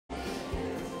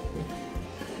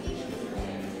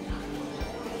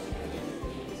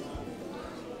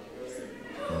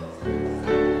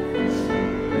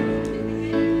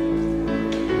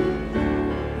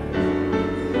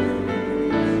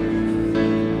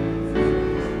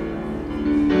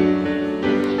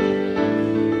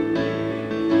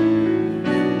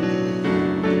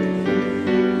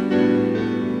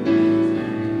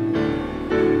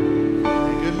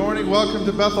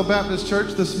to Bethel Baptist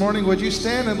Church this morning. Would you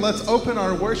stand and let's open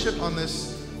our worship on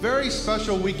this very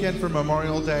special weekend for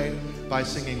Memorial Day by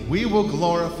singing, "We Will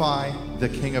Glorify the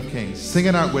King of Kings." Sing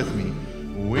it out with me.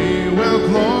 We will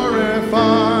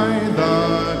glorify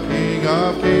the King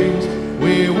of Kings.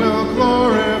 We will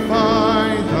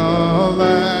glorify the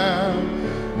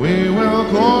Lamb. We will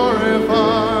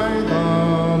glorify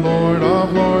the Lord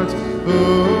of Lords,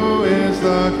 who is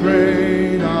the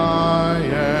great I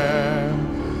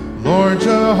am. Lord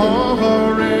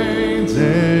Jehovah reigns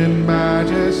in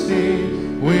majesty.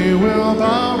 We will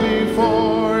bow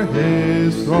before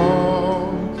his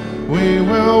throne. We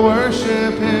will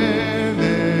worship him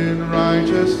in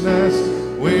righteousness.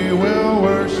 We will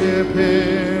worship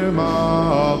him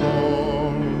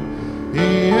alone.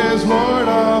 He is Lord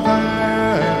of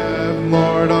heaven,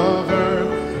 Lord of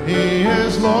earth. He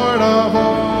is Lord of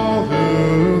all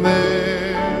who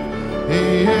live.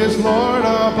 He is Lord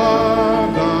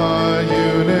above the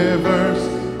universe.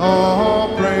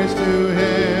 All praise to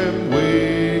him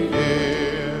we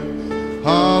give.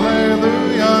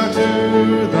 Hallelujah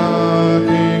to the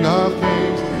King of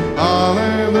Kings.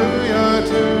 Hallelujah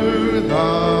to the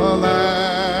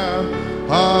Lamb.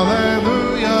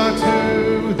 Hallelujah to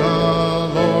the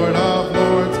Lord of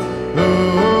Lords,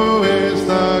 who is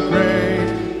the great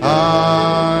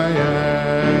I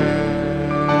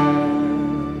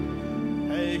am.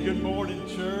 Hey, good morning,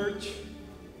 church.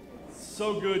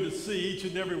 So good to see each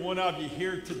and every one of you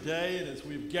here today. And as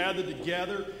we've gathered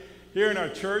together here in our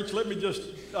church, let me just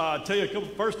tell you a couple.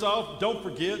 First off, don't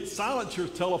forget, silence your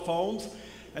telephones.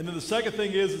 And then the second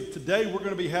thing is that today we're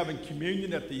going to be having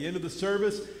communion at the end of the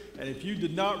service. And if you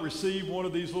did not receive one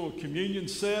of these little communion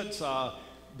sets,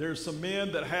 there's some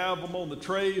men that have them on the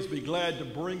trays. Be glad to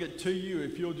bring it to you.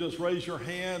 If you'll just raise your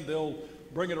hand, they'll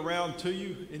bring it around to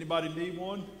you. Anybody need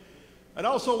one? And I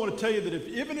also want to tell you that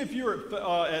even if you're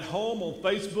at home on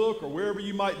Facebook or wherever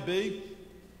you might be,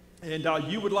 and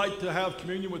you would like to have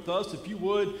communion with us, if you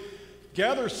would,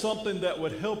 gather something that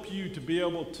would help you to be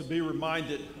able to be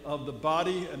reminded of the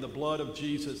body and the blood of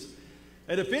Jesus.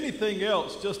 And if anything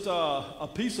else, just a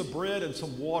piece of bread and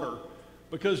some water,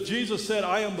 because Jesus said,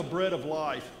 "I am the bread of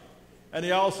life." And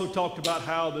he also talked about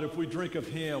how that if we drink of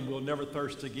him, we'll never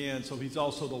thirst again. So he's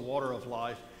also the water of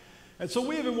life. And so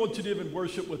we even want you to even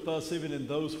worship with us even in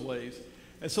those ways.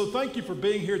 And so thank you for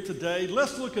being here today.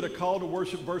 Let's look at a call to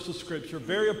worship verse of Scripture,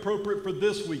 very appropriate for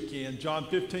this weekend. John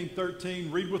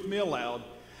 15:13, read with me aloud.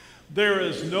 "There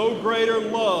is no greater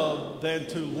love than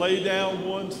to lay down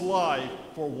one's life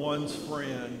for one's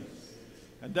friend."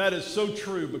 And that is so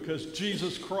true because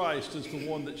Jesus Christ is the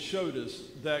one that showed us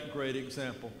that great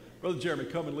example. Brother Jeremy,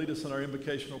 come and lead us in our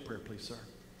invocational prayer, please, sir.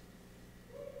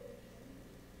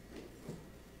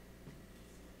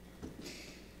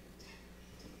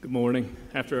 Good morning.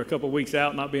 After a couple of weeks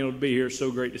out, not being able to be here, it's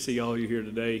so great to see all you here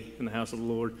today in the house of the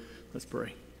Lord. Let's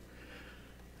pray.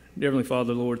 Dear Heavenly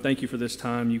Father, Lord, thank you for this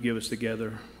time you give us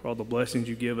together, for all the blessings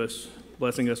you give us,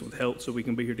 blessing us with health so we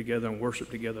can be here together and worship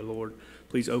together, Lord.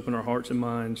 Please open our hearts and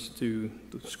minds to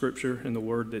the Scripture and the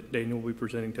Word that Daniel will be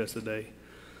presenting to us today.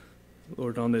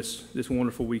 Lord, on this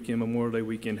wonderful weekend, Memorial Day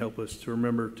weekend, help us to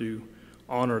remember to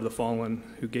honor the fallen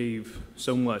who gave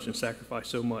so much and sacrificed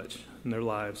so much in their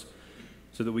lives,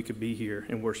 so that we could be here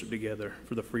and worship together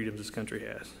for the freedoms this country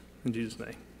has. In Jesus'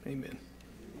 name, amen.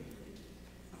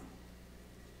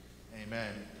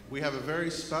 Amen. We have a very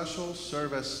special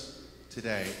service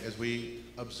today. As we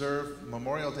observe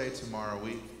Memorial Day tomorrow,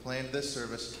 we planned this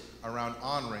service around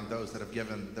honoring those that have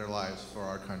given their lives for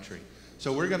our country.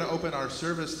 So we're going to open our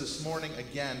service this morning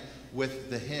again with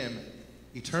the hymn,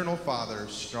 "Eternal Father,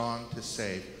 Strong to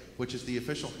Save," which is the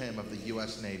official hymn of the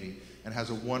U.S. Navy and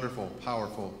has a wonderful,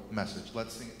 powerful message.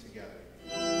 Let's sing it together.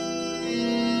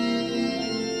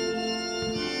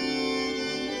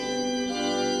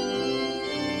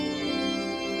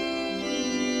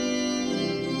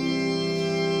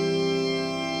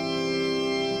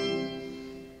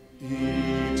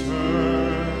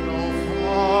 Eternal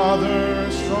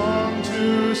Father, strong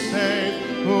to save,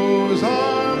 whose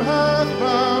arm hath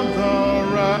bound the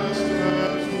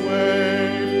restless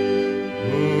wave,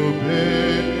 who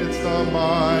bids the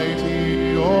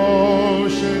mighty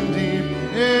ocean deep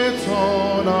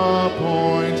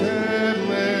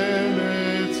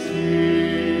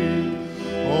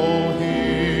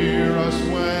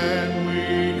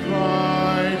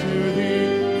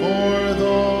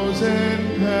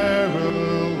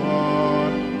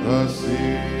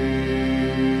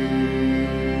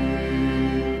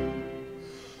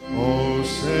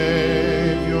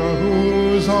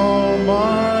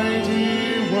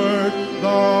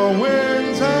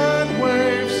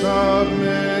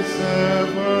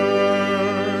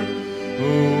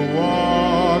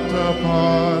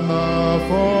upon the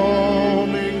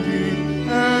foaming deep,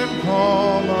 and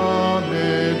calm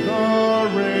amid the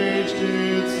rage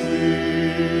did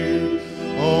sleep.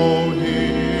 Oh,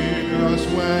 hear us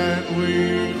when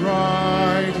we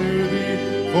cry to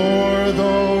thee, for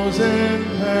those in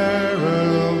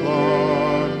peril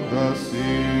on the sea.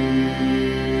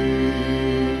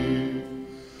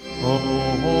 O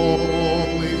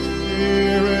Holy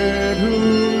Spirit,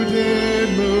 who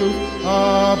did move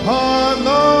upon the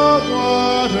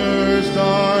waters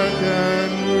dark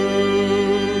and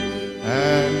rude,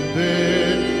 and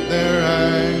bid their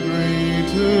angry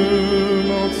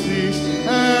tumult cease,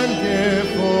 and give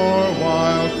for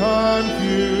wild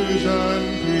confusion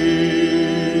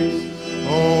peace.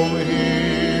 Oh,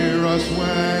 hear us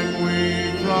when we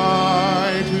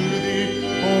cry to thee,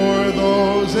 for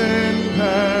those in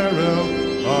peril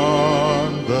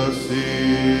on the sea.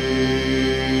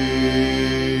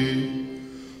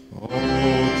 O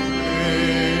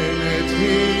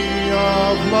Trinity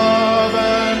of love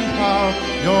and power,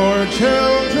 your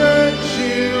children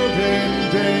shield in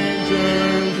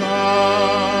dangers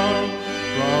hour.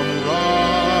 From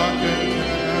rock and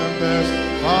tempest,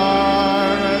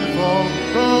 fire and foam,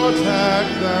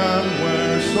 protect them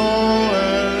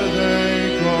wheresoe'er they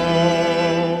go.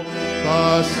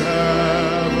 Thus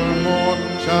evermore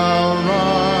shall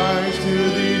rise to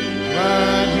thee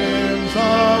glad hymns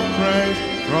of praise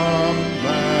from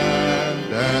land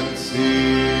and sea.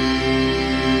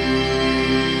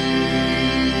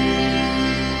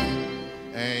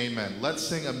 Amen. Let's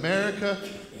sing America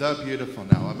the Beautiful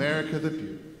now. America the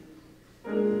Beautiful.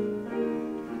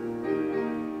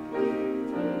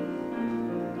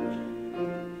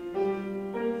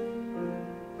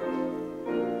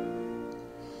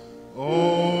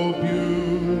 Oh,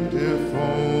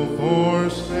 beautiful for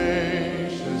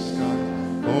spacious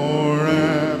skies, for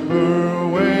amber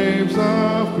waves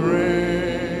of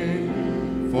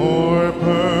grain, for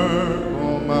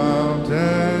purple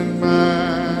mountain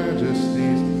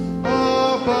majesties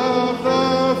above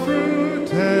the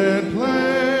fruited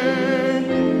plain.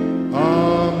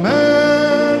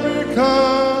 America,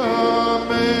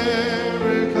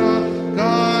 America,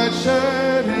 God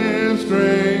shed his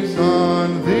grace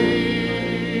on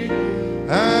thee,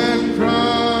 and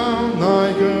crown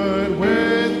thy good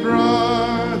with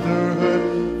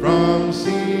brotherhood from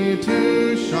sea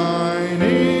to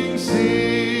shining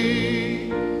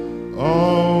sea.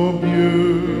 Oh,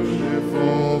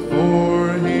 beautiful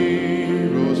for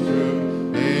heroes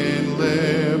true in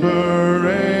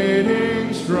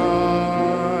liberating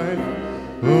strife,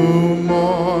 who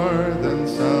more than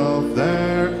self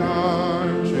their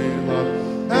country love,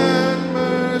 and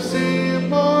mercy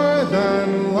more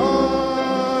than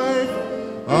life.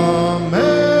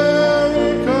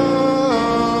 America,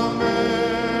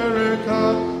 America,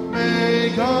 may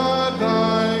God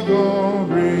thy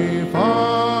glory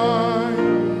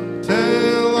find,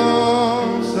 till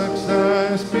all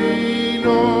success be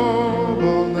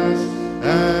nobleness,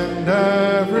 and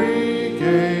every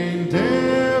gain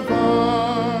divine.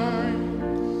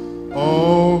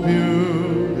 Oh,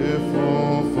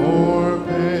 beautiful for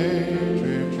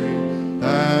patriotry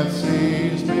that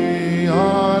sees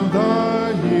beyond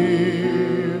the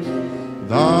years,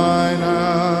 thine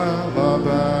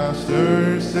alabaster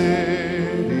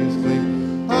cities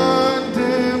gleam,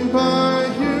 undimmed by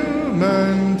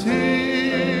human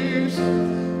tears.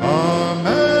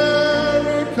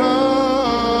 America,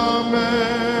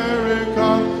 America,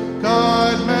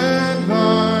 God meant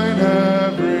thine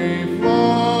every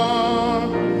flaw,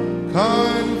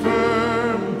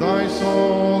 confirm thy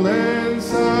soul in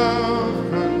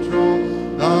self-control,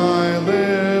 thy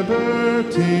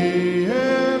liberty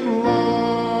in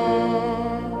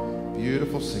law.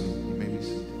 Beautiful singing. You may be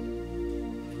seated.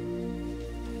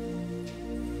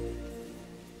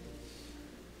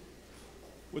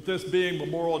 With this being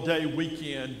Memorial Day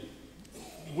weekend,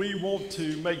 we want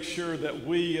to make sure that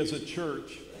we as a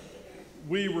church,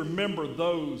 we remember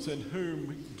those in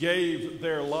whom gave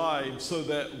their lives so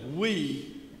that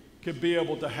we could be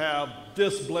able to have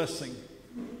this blessing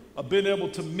of being able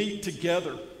to meet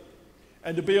together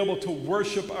and to be able to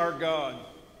worship our God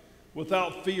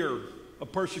without fear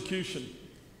of persecution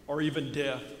or even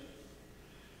death.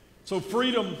 So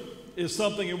freedom is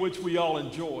something in which we all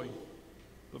enjoy,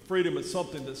 but freedom is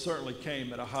something that certainly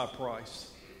came at a high price.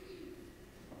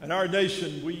 In our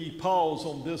nation, we pause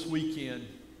on this weekend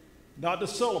not to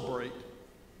celebrate,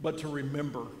 but to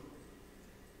remember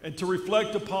and to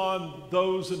reflect upon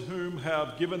those in whom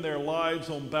have given their lives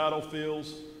on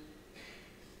battlefields,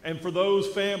 and for those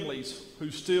families who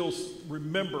still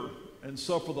remember and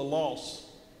suffer the loss.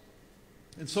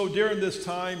 And so during this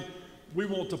time, we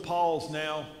want to pause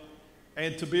now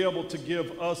and to be able to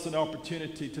give us an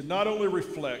opportunity to not only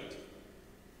reflect,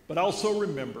 but also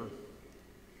remember,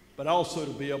 but also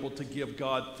to be able to give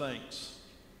God thanks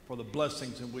for the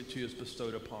blessings in which he has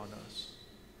bestowed upon us.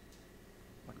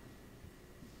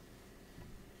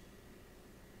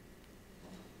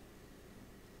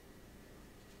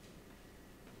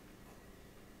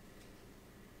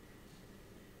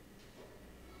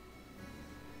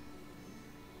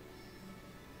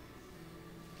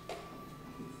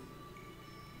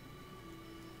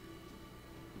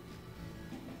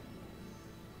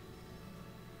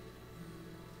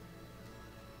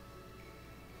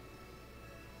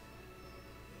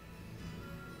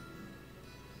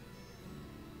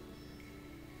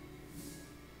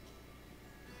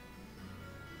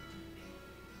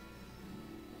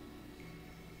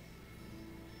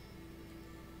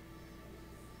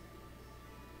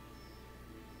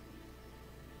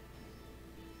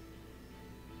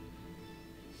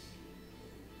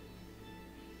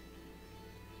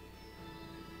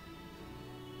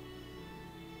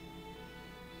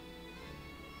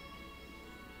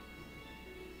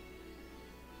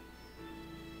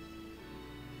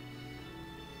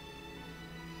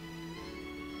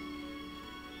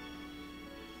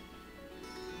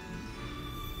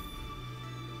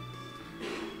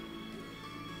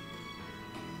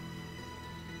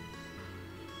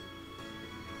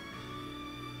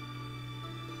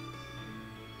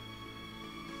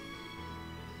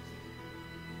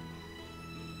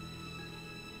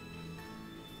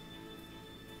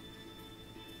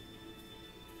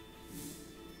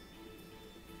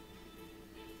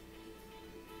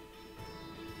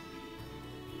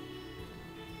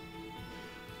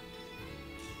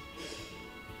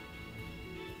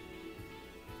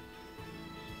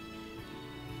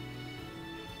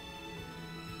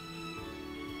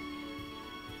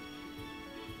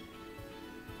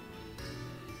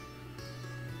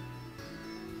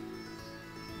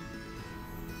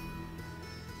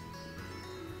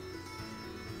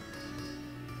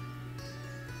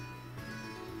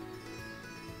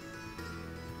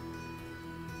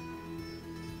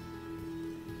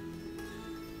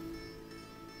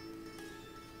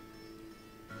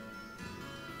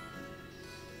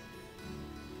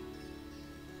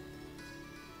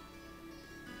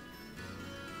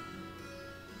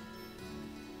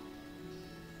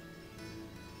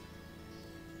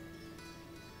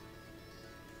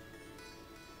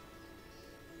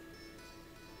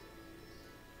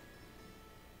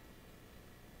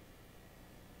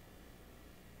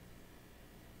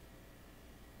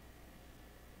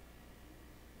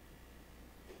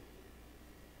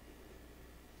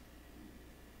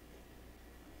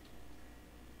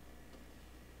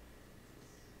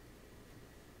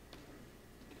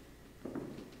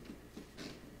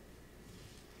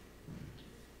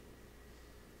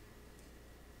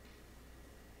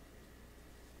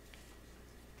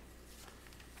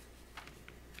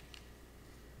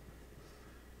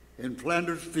 In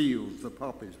Flanders fields the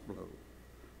poppies blow,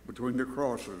 between the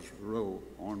crosses row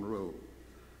on row,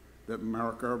 that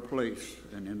mark our place,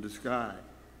 and in the sky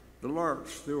the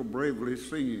larks still bravely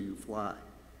singing fly,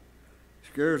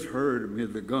 scarce heard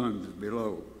amid the guns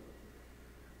below.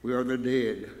 We are the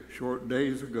dead, short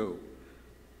days ago.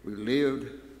 We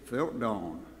lived, felt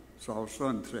dawn, saw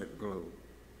sunset glow,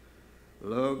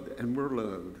 loved and were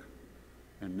loved,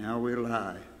 and now we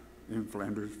lie in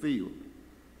Flanders field.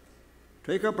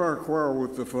 Take up our quarrel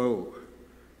with the foe.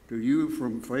 To you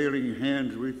from failing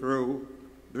hands we throw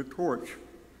the torch.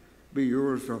 Be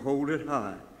yours to hold it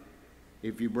high.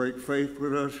 If you break faith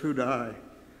with us who die,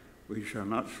 we shall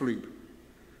not sleep,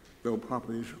 though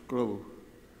poppies glow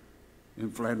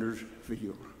in Flanders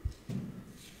field.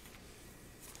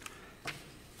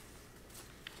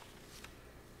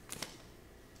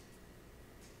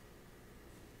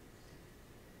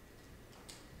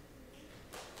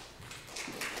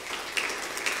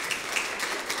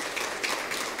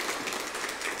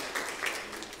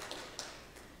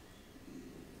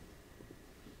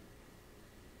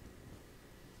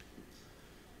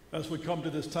 As we come to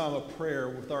this time of prayer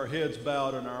with our heads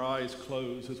bowed and our eyes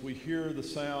closed, as we hear the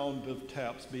sound of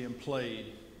taps being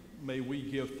played, may we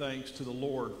give thanks to the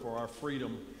Lord for our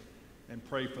freedom and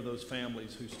pray for those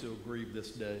families who still grieve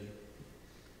this day.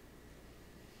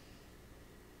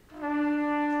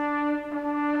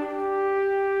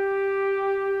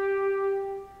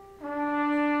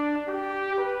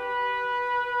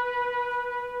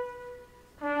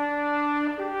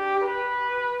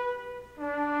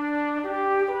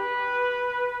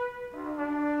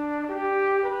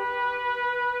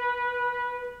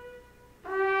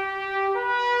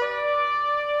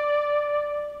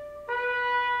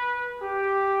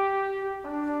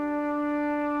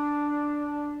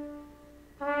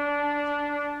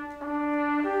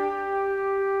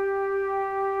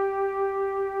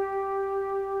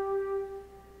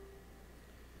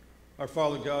 Our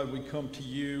Father God, we come to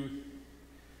you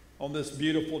on this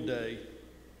beautiful day.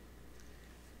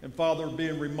 And Father,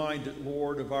 being reminded,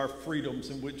 Lord, of our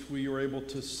freedoms in which we are able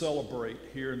to celebrate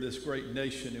here in this great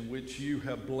nation in which you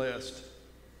have blessed.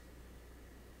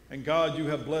 And God, you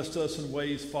have blessed us in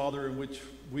ways, Father, in which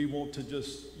we want to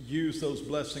just use those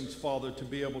blessings, Father, to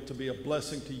be able to be a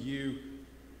blessing to you.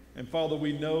 And Father,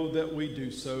 we know that we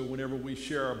do so whenever we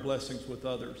share our blessings with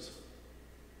others.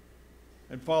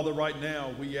 And Father, right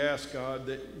now, we ask, God,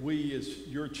 that we as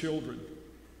your children,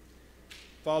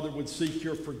 Father, would seek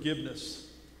your forgiveness.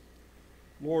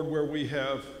 Lord, where we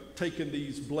have taken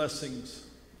these blessings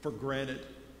for granted.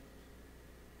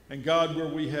 And God, where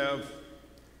we have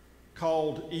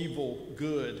called evil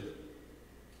good.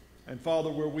 And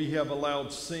Father, where we have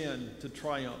allowed sin to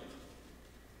triumph.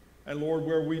 And Lord,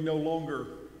 where we no longer,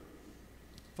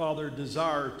 Father,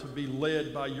 desire to be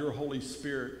led by your Holy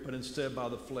Spirit, but instead by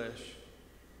the flesh.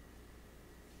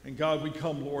 And God, we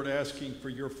come, Lord, asking for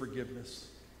your forgiveness.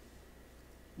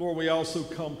 Lord, we also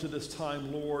come to this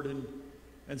time, Lord,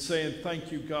 and saying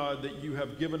thank you, God, that you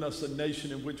have given us a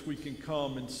nation in which we can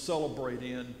come and celebrate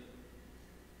in.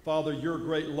 Father, your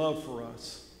great love for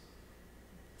us.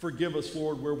 Forgive us,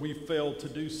 Lord, where we failed to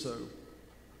do so.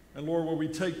 And Lord, where we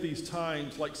take these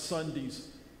times like Sundays,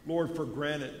 Lord, for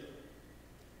granted.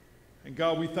 And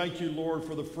God, we thank you, Lord,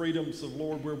 for the freedoms of,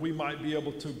 Lord, where we might be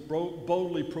able to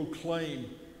boldly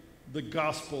proclaim the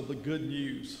gospel, the good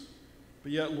news.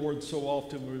 But yet, Lord, so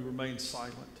often we remain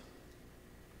silent.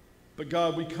 But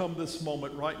God, we come this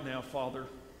moment right now, Father,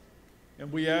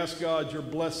 and we ask, God, your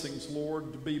blessings,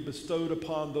 Lord, to be bestowed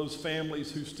upon those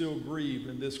families who still grieve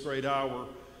in this great hour.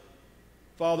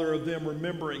 Father, of them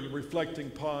remembering and reflecting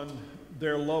upon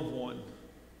their loved one,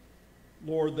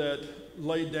 Lord, that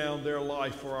laid down their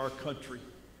life for our country.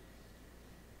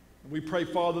 And we pray,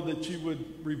 Father, that you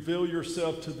would reveal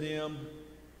yourself to them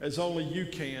as only you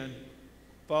can,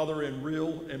 Father, in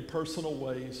real and personal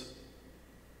ways.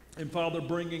 And Father,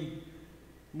 bringing,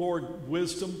 Lord,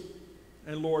 wisdom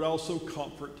and, Lord, also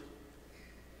comfort.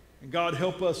 And God,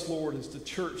 help us, Lord, as the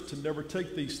church to never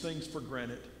take these things for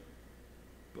granted.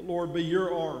 But, Lord, be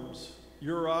your arms,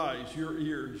 your eyes, your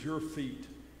ears, your feet,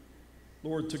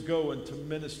 Lord, to go and to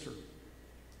minister.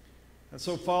 And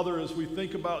so, Father, as we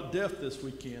think about death this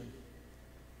weekend,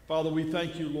 Father, we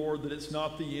thank you, Lord, that it's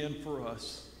not the end for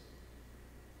us.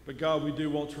 But God, we do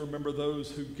want to remember those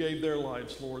who gave their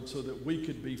lives, Lord, so that we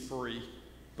could be free,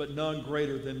 but none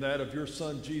greater than that of your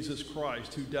Son, Jesus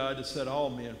Christ, who died to set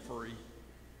all men free.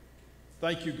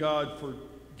 Thank you, God, for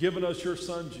giving us your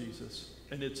Son, Jesus,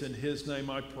 and it's in his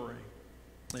name I pray.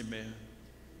 Amen.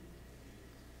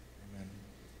 Amen.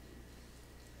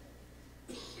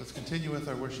 Let's continue with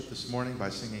our worship this morning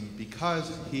by singing,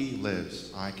 Because He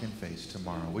Lives, I Can Face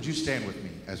Tomorrow. Would you stand with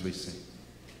me as we sing?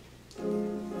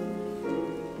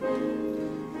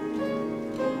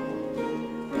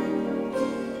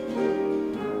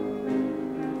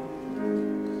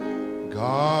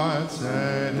 God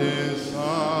sent his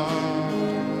Son,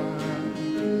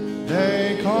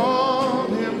 they called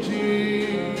him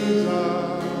Jesus.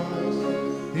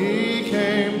 He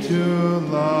came to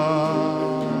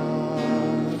love,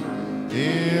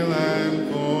 heal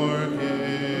and forgive.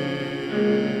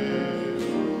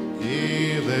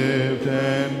 He lived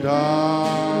and died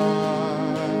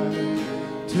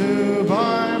to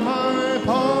buy my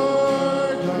pardon.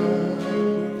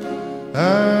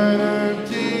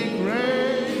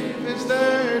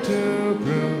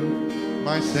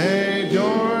 My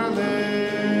Savior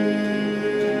lives,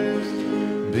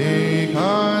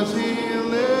 because he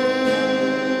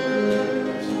lives,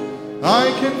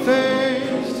 I can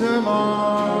face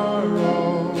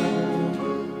tomorrow,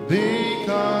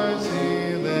 because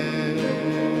he lives,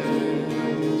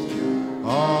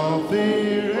 all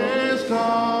fear is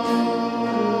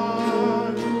gone,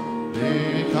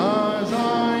 because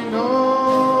I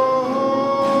know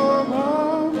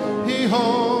he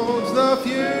holds the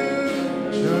future.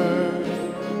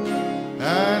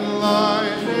 And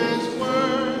life is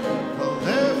worth the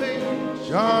living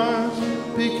just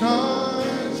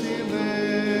because he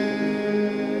lives.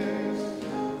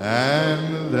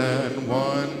 And then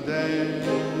one day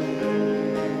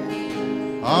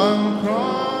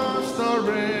across the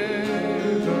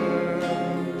river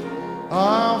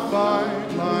I'll fight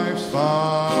life's final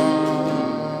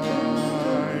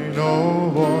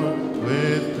war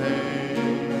with pain.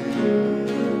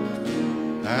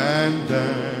 And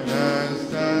then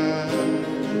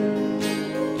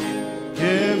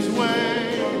gives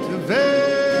way to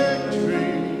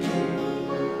victory,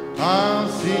 I'll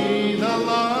see the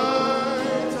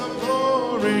light of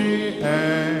glory,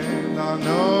 and I'll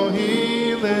know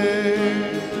he lives.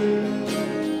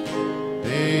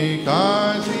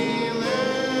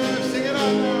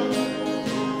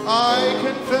 I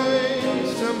can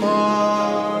face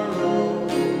tomorrow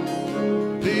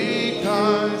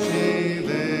because He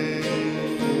lives.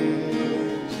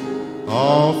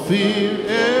 All fear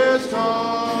is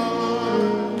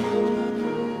gone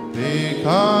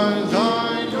because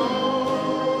I know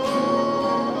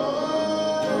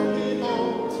He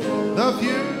holds the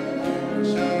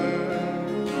future,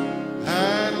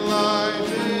 and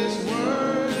life is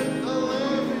worth the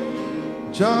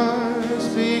living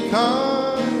just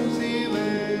because He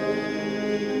lives.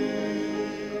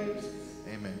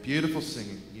 Amen. Beautiful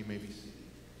singing. You may be seated.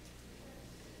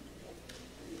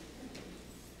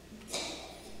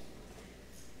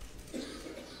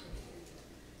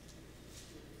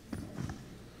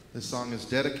 This song is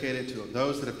dedicated to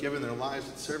those that have given their lives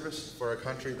in service for a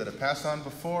country that have passed on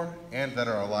before and that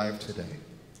are alive today.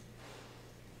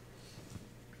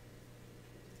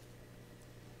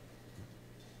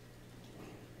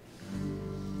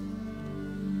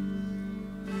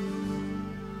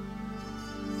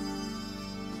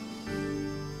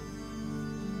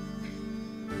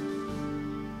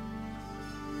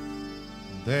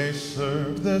 They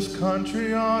served this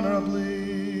country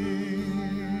honorably,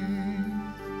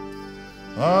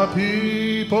 a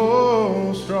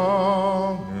people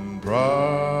strong and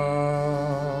proud,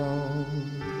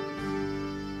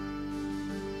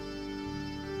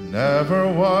 never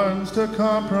once to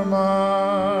compromise.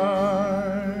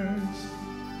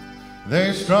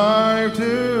 They strive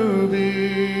to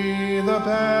be the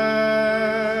best.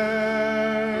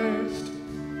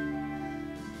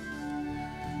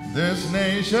 This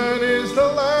nation is the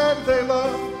land they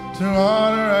love to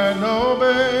honor and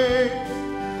obey,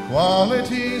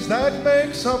 qualities that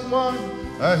make someone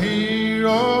a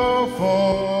hero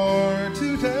for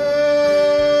today.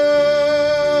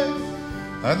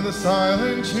 And the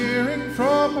silent cheering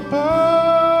from above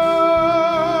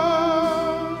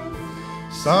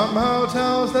somehow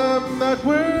tells them that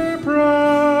we're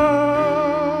proud.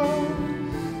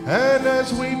 And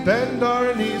as we bend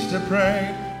our knees to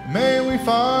pray, may we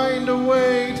find a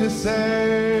way to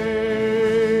say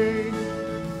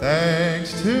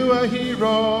thanks to a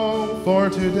hero for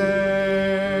today.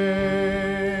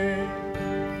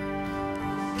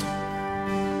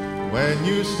 When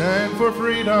you stand for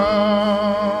freedom,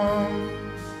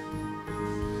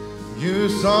 you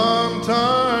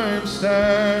sometimes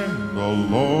stand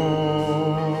alone,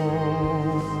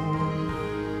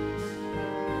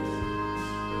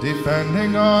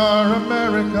 defending our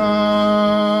America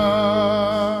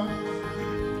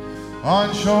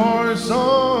on shores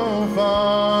so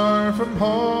far from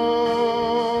home.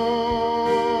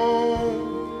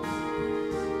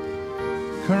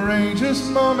 Courageous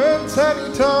moments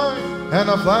anytime, and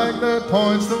a flag that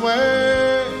points the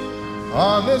way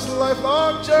on this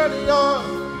lifelong journey on,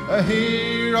 a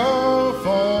hero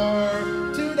for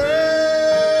today.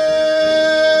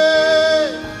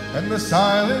 And the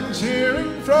silent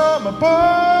cheering from above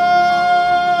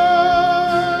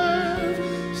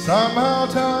somehow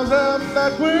tells them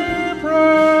that we're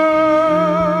proud.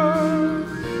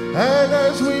 And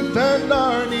as we bend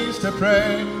our knees to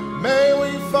pray, may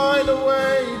we find a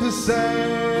way to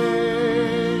say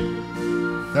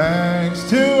thanks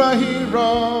to a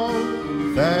hero,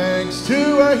 thanks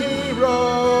to a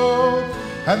hero.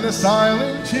 And the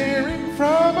silent cheering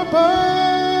from above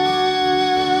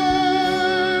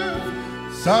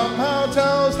somehow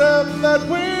tells them that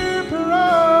we're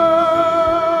proud.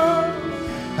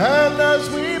 And as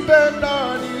we bend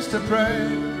our knees to pray,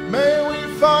 may we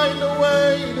find a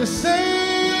way to say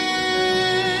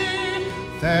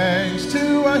thanks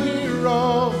to a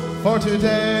hero for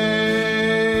today.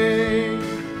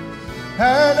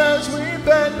 And as we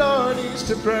bend our knees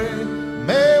to pray,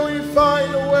 may we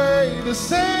find a way to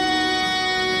say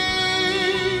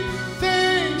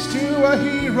thanks to a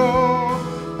hero,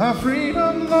 a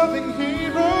freedom-loving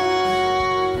hero.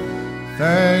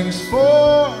 Thanks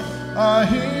for a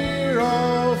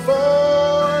hero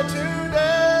for today,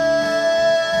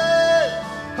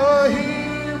 a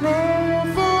hero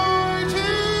for today.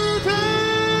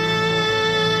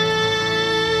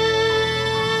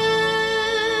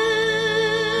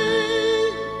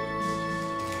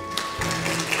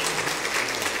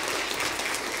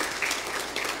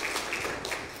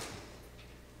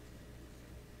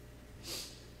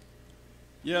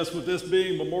 Yes, with this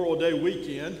being Memorial Day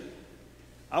weekend,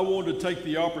 I wanted to take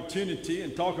the opportunity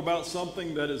and talk about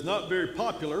something that is not very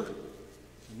popular,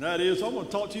 and that is I want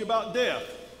to talk to you about death.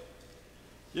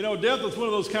 You know, death is one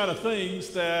of those kind of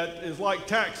things that is like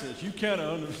taxes. You can't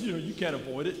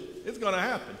avoid it. It's going to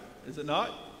happen, is it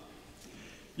not?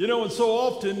 You know, and so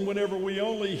often whenever we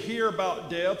only hear about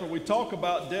death or we talk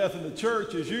about death in the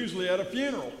church is usually at a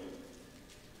funeral.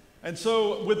 And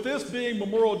so with this being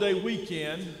Memorial Day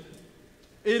weekend,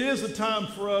 it is a time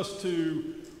for us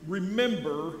to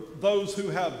remember those who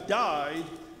have died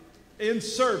in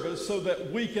service so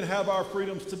that we can have our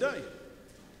freedoms today.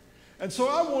 And so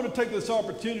I want to take this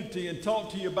opportunity and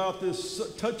talk to you about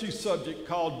this touchy subject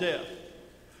called death.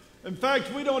 In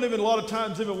fact, we don't even a lot of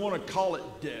times even want to call it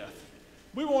death.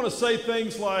 We want to say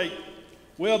things like,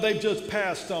 well, they've just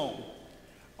passed on.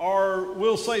 Or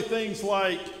we'll say things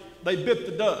like, they bit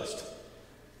the dust.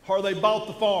 Or they bought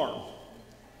the farm.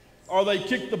 Or they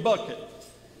kicked the bucket.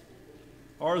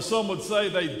 Or as some would say,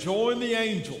 they joined the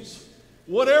angels.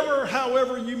 Whatever,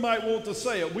 however you might want to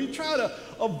say it. We try to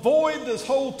avoid this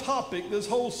whole topic, this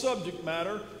whole subject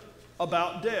matter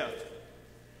about death.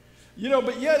 You know,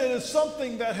 but yet it is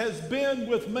something that has been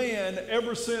with man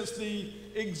ever since the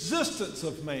existence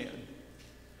of man.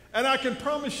 And I can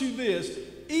promise you this,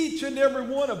 each and every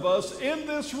one of us in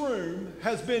this room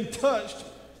has been touched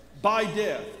by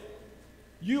death.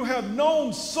 You have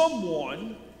known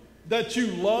someone that you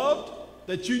loved,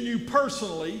 that you knew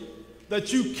personally,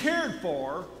 that you cared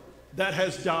for, that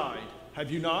has died.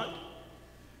 Have you not?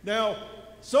 Now,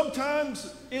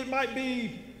 sometimes it might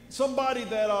be somebody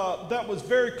that was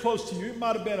very close to you. It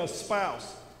might have been a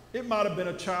spouse. It might have been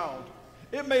a child.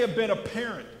 It may have been a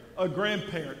parent, a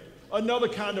grandparent, another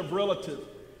kind of relative,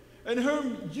 and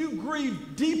whom you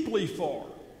grieve deeply for,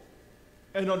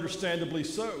 and understandably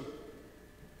so.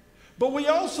 But we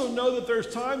also know that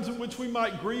there's times in which we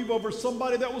might grieve over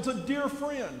somebody that was a dear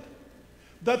friend,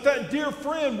 that dear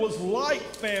friend was like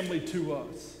family to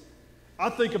us. I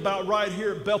think about right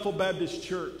here at Bethel Baptist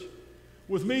Church.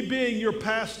 With me being your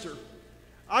pastor,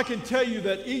 I can tell you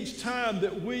that each time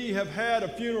that we have had a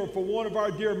funeral for one of our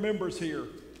dear members here,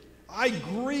 I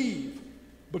grieve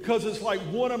because it's like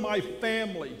one of my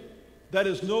family that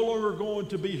is no longer going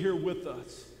to be here with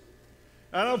us.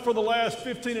 I know for the last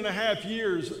 15 and a half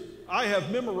years, I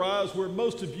have memorized where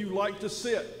most of you like to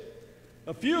sit.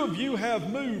 A few of you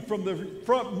have moved from the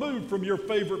front, moved from your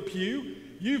favorite pew.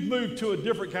 You've moved to a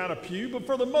different kind of pew, but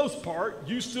for the most part,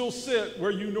 you still sit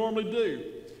where you normally do.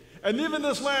 And even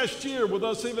this last year, with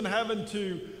us even having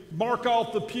to mark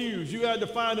off the pews, you had to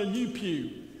find a new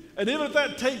pew. And even if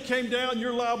that tape came down,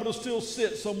 you're liable to still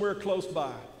sit somewhere close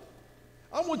by.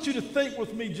 I want you to think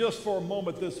with me just for a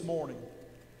moment this morning.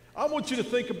 I want you to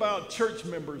think about church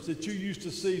members that you used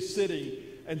to see sitting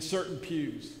in certain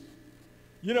pews.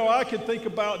 You know, I can think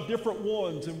about different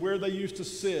ones and where they used to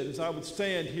sit as I would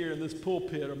stand here in this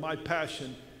pulpit of my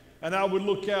passion, and I would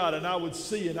look out and I would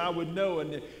see and I would know,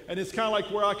 and it's kind of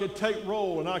like where I could take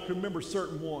roll and I could remember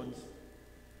certain ones.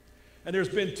 And there's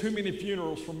been too many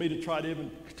funerals for me to try to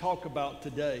even talk about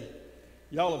today.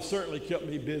 Y'all have certainly kept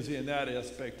me busy in that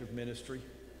aspect of ministry.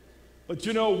 But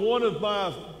you know, one of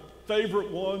my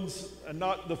favorite ones, and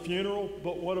not the funeral,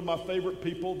 but one of my favorite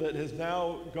people that has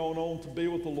now gone on to be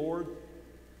with the Lord,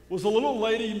 was a little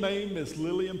lady named Miss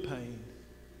Lillian Payne.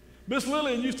 Miss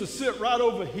Lillian used to sit right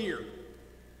over here.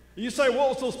 You say,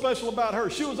 what was so special about her?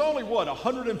 She was only, what,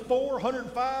 104,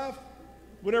 105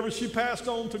 whenever she passed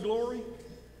on to glory?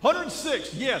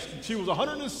 106, yes, she was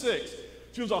 106.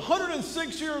 She was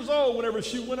 106 years old whenever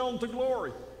she went on to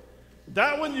glory.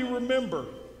 That one you remember.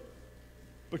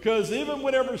 Because even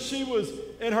whenever she was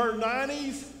in her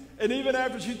 90s, and even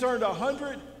after she turned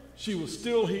 100, she was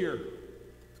still here.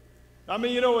 I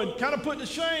mean, you know, and kind of put to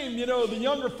shame, you know, the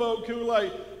younger folk who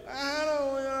like,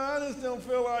 I just don't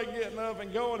feel like getting up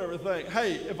and going and everything.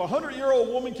 Hey, if a 100-year-old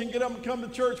woman can get up and come to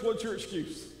church, what's your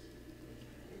excuse?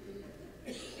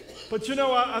 But, you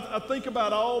know, I think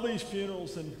about all these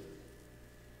funerals, and,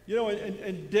 you know,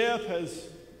 and death has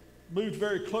moved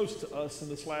very close to us in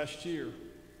this last year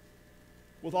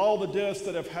with all the deaths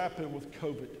that have happened with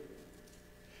COVID.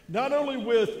 Not only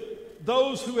with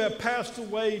those who have passed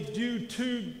away due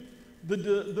to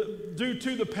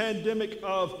the pandemic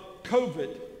of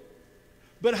COVID,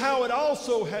 but how it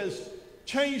also has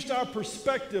changed our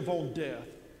perspective on death.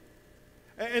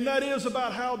 And that is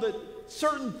about how that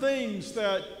certain things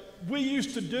that we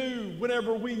used to do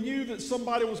whenever we knew that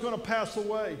somebody was going to pass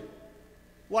away,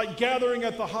 like gathering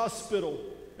at the hospital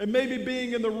and maybe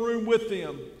being in the room with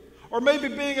them, or maybe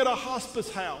being at a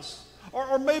hospice house,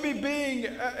 or maybe being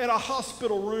in a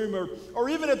hospital room, or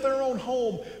even at their own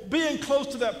home, being close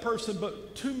to that person,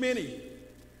 but too many,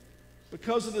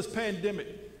 because of this pandemic,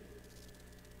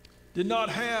 did not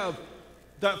have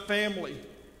that family,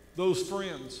 those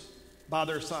friends by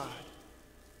their side.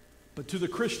 But to the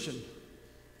Christian,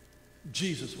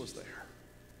 Jesus was there.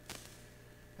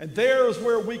 And there is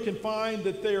where we can find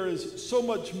that there is so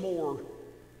much more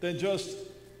than just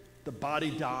the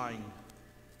body dying.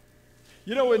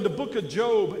 You know, in the book of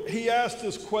Job, he asked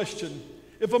this question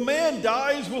If a man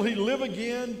dies, will he live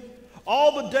again?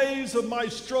 All the days of my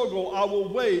struggle, I will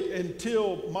wait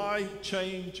until my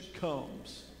change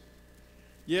comes.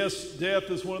 Yes,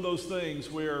 death is one of those things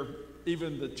where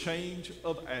even the change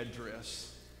of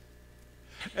address.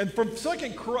 And from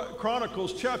 2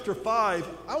 Chronicles chapter 5,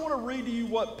 I want to read to you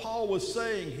what Paul was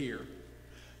saying here.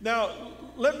 Now,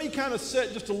 let me kind of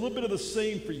set just a little bit of the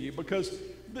scene for you, because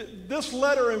this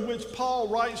letter in which Paul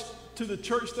writes to the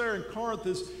church there in Corinth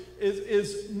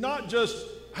is not just,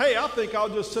 hey, I think I'll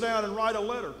just sit down and write a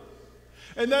letter.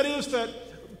 And that is that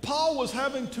Paul was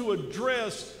having to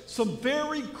address some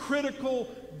very critical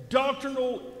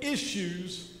doctrinal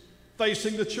issues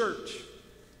facing the church.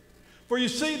 For you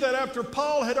see that after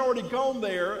Paul had already gone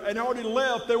there and already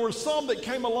left, there were some that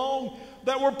came along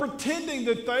that were pretending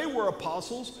that they were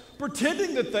apostles,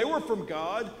 pretending that they were from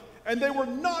God, and they were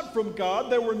not from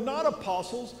God. They were not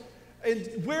apostles.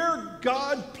 And where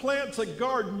God plants a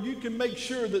garden, you can make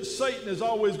sure that Satan is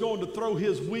always going to throw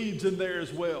his weeds in there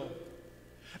as well.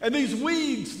 And these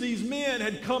weeds, these men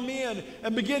had come in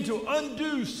and began to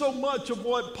undo so much of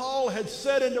what Paul had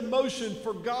set into motion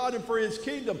for God and for his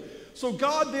kingdom. So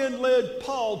God then led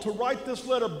Paul to write this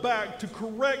letter back to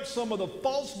correct some of the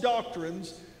false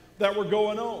doctrines that were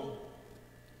going on.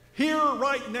 Here,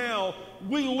 right now,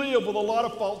 we live with a lot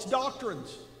of false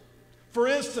doctrines. For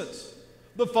instance,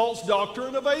 the false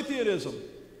doctrine of atheism.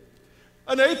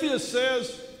 An atheist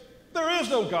says there is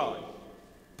no God.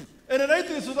 And an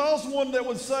atheist is also one that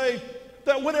would say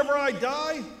that whenever I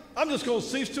die, I'm just going to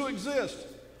cease to exist.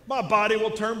 My body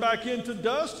will turn back into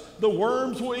dust, the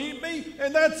worms will eat me,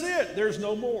 and that's it. There's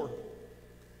no more.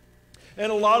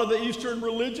 And a lot of the Eastern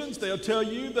religions, they'll tell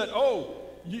you that, oh,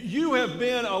 you have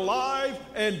been alive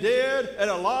and dead and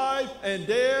alive and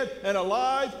dead and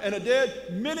alive and dead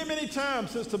many, many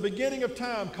times since the beginning of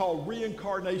time, called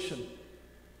reincarnation.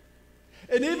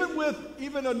 And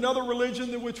even another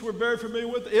religion in which we're very familiar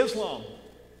with, Islam.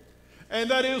 And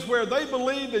that is where they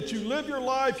believe that you live your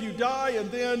life, you die,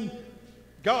 and then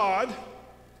God,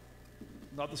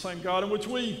 not the same God in which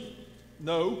we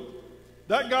know,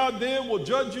 that God then will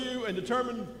judge you and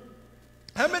determine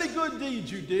how many good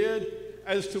deeds you did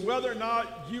as to whether or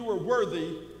not you were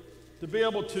worthy to be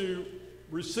able to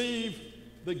receive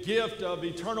the gift of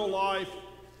eternal life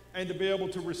and to be able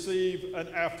to receive an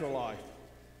afterlife.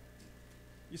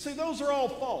 You see, those are all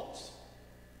false.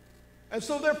 And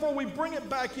so therefore we bring it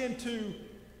back into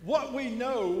what we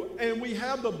know, and we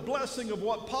have the blessing of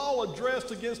what Paul addressed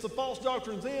against the false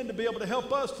doctrines then to be able to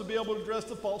help us to be able to address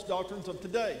the false doctrines of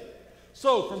today.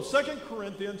 So from 2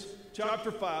 Corinthians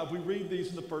chapter 5, we read these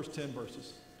in the first 10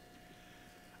 verses.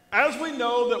 As we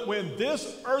know that when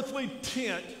this earthly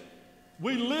tent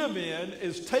we live in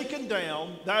is taken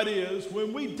down, that is,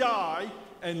 when we die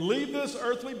and leave this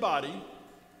earthly body,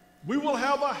 we will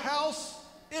have a house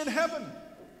in heaven,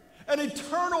 an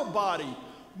eternal body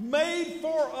made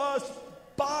for us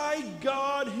by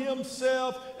God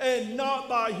himself and not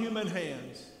by human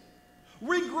hands.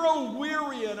 We grow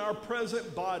weary in our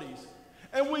present bodies,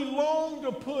 and we long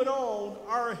to put on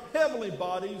our heavenly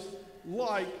bodies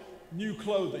like new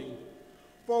clothing.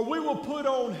 For we will put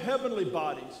on heavenly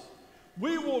bodies.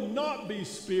 We will not be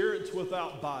spirits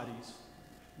without bodies.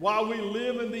 While we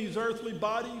live in these earthly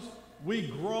bodies, we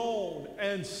groan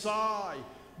and sigh.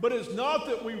 But it's not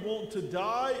that we want to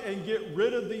die and get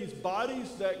rid of these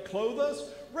bodies that clothe us.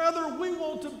 Rather, we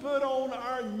want to put on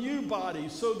our new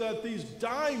bodies so that these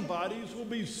dying bodies will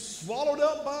be swallowed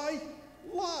up by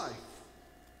life.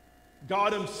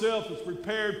 God himself has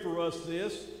prepared for us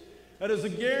this, and as a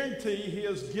guarantee, he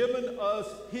has given us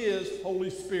his Holy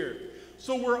Spirit.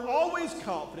 So we're always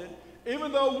confident,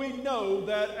 even though we know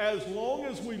that as long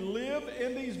as we live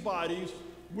in these bodies,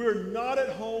 we're not at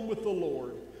home with the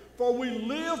Lord. For we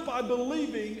live by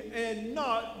believing and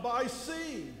not by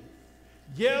seeing.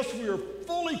 Yes, we are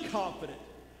fully confident,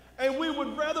 and we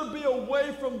would rather be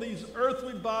away from these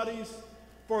earthly bodies,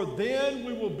 for then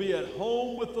we will be at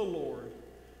home with the Lord.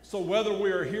 So whether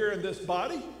we are here in this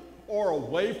body or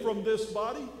away from this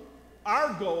body,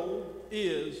 our goal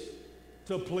is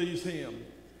to please him.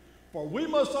 For we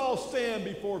must all stand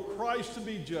before Christ to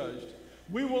be judged.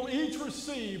 We will each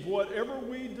receive whatever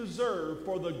we deserve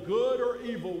for the good or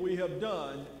evil we have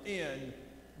done in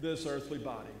this earthly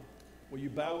body. Will you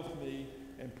bow with me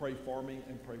and pray for me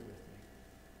and pray with me?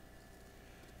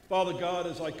 Father God,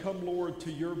 as I come, Lord,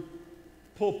 to your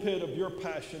pulpit of your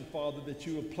passion, Father, that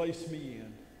you have placed me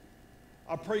in,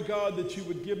 I pray, God, that you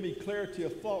would give me clarity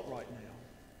of thought right now.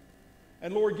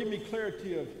 And, Lord, give me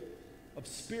clarity of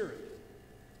spirit.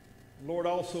 And, Lord,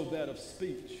 also that of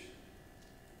speech.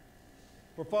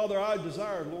 For, Father, I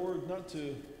desire, Lord, not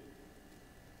to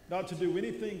not to do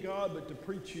anything, God, but to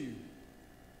preach you.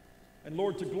 And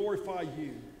Lord, to glorify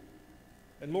you.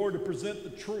 And Lord, to present the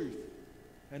truth.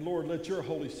 And Lord, let your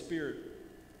Holy Spirit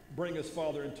bring us,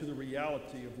 Father, into the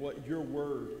reality of what your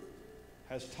word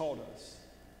has taught us.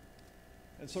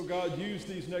 And so, God, use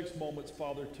these next moments,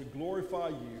 Father, to glorify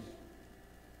you.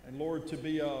 And Lord, to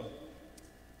be,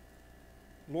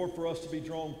 Lord, for us to be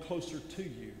drawn closer to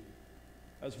you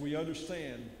as we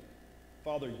understand,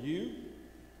 Father, you,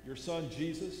 your Son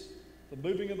Jesus, the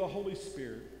moving of the Holy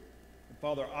Spirit, and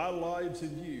Father, our lives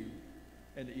in you,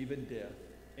 and even death.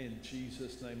 In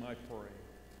Jesus' name I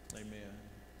pray. Amen.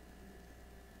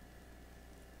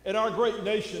 In our great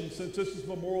nation, since this is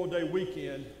Memorial Day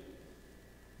weekend,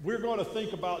 we're going to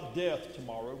think about death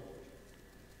tomorrow.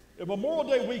 If Memorial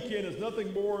Day weekend is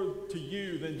nothing more to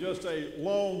you than just a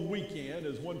long weekend,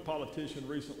 as one politician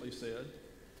recently said,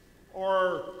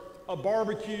 or a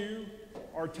barbecue,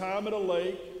 or time at a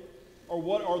lake,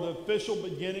 or the official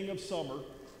beginning of summer,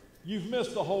 you've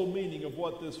missed the whole meaning of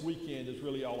what this weekend is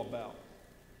really all about.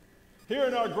 Here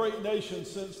in our great nation,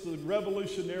 since the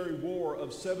Revolutionary War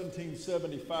of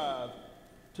 1775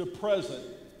 to present,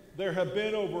 there have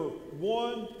been over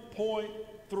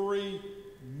 1.3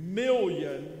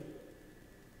 million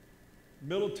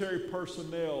military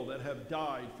personnel that have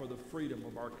died for the freedom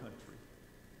of our country.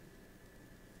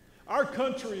 Our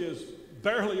country is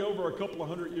barely over a couple of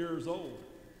hundred years old.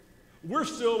 We're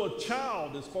still a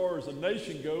child as far as a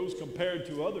nation goes compared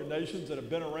to other nations that have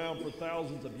been around for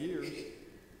thousands of years.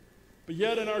 But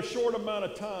yet in our short amount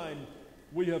of time,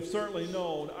 we have certainly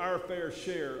known our fair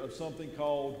share of something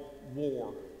called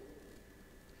war.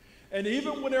 And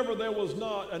even whenever there was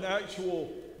not an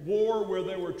actual war where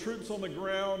there were troops on the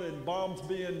ground and bombs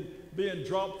being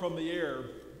dropped from the air,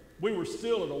 we were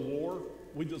still in a war.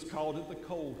 We just called it the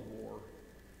Cold War.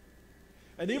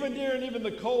 And even during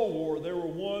the Cold War, there were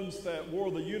ones that wore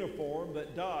the uniform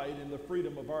that died in the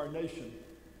freedom of our nation.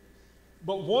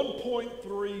 But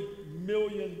 1.3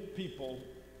 million people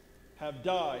have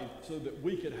died so that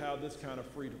we could have this kind of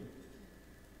freedom.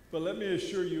 But let me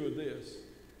assure you of this.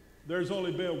 There's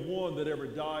only been one that ever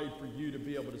died for you to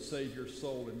be able to save your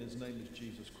soul, and his name is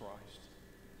Jesus Christ.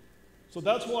 So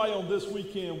that's why on this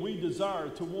weekend we desire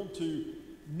to want to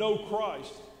know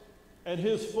Christ and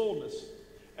his fullness,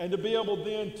 and to be able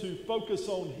then to focus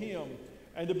on him,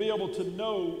 and to be able to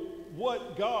know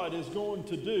what God is going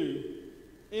to do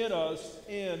in us,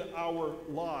 in our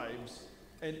lives,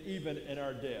 and even in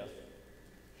our death.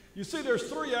 You see, there's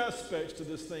three aspects to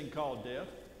this thing called death.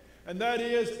 And that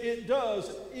is, it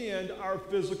does end our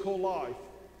physical life.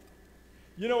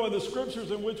 You know, in the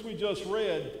scriptures in which we just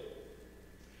read,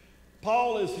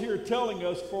 Paul is here telling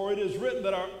us, for it is written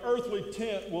that our earthly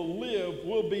tent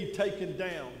will be taken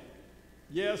down.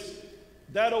 Yes,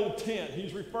 that old tent,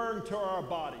 he's referring to our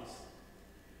bodies.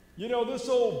 You know, this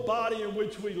old body in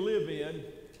which we live in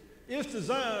is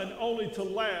designed only to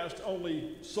last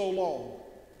only so long.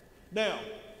 Now,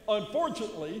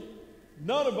 unfortunately,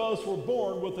 none of us were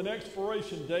born with an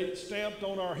expiration date stamped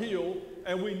on our heel,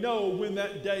 and we know when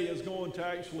that day is going to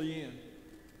actually end.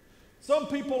 Some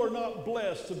people are not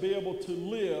blessed to be able to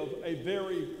live a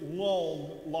very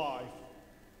long life.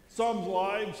 Some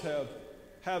lives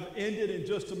have ended in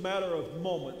just a matter of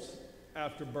moments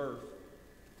after birth.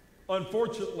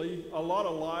 Unfortunately, a lot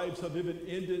of lives have even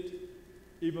ended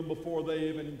even before they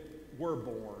even were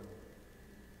born.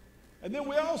 And then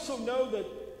we also know that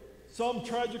some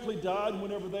tragically died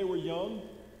whenever they were young,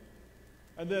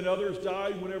 and then others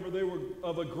died whenever they were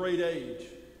of a great age.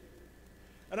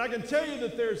 And I can tell you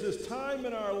that there's this time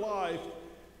in our life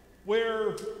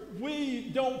where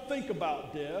we don't think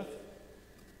about death.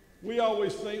 We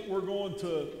always think we're going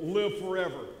to live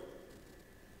forever.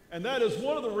 And that is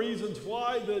one of the reasons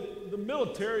why the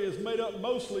military is made up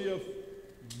mostly of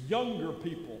younger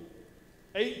people,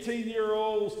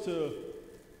 18-year-olds to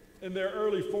in their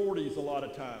early 40s a lot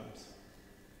of times.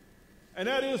 And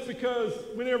that is because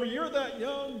whenever you're that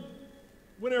young,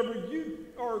 whenever you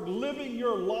are living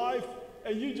your life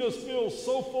and you just feel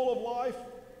so full of life,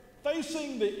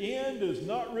 facing the end is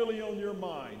not really on your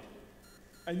mind.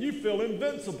 And you feel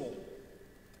invincible.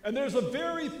 And there's a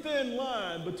very thin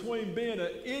line between being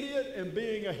an idiot and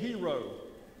being a hero.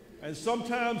 And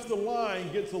sometimes the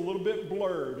line gets a little bit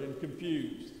blurred and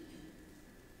confused.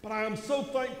 But I am so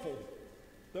thankful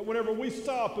that whenever we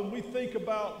stop and we think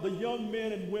about the young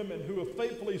men and women who have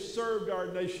faithfully served our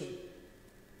nation,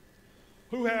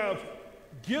 who have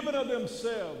given of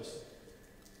themselves,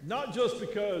 not just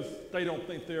because they don't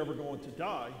think they're ever going to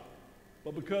die,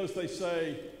 but because they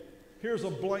say, here's a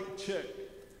blank check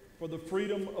for the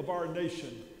freedom of our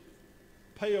nation,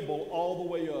 payable all the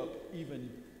way up, even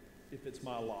if it's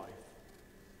my life.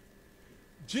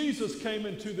 Jesus came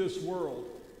into this world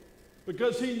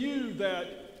because he knew that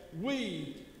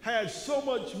we had so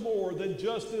much more than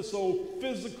just this old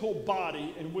physical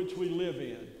body in which we live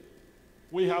in.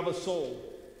 We have a soul.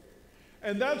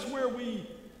 And that's where we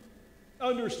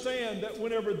understand that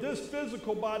whenever this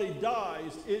physical body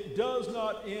dies, it does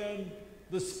not end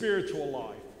the spiritual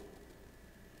life.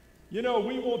 You know,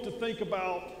 we want to think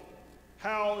about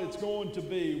how it's going to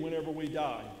be whenever we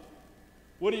die.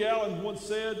 Woody Allen once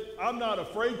said, "I'm not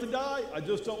afraid to die, I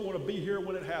just don't want to be here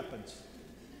when it happens."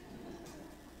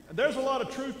 And there's a lot of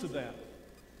truth to that.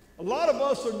 A lot of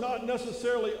us are not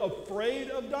necessarily afraid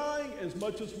of dying as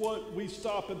much as what we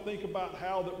stop and think about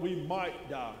how that we might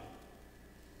die.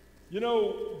 You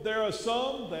know, there are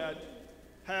some that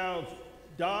have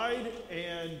died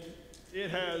and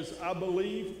it has, I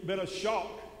believe, been a shock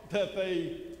that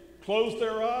they closed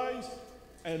their eyes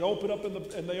and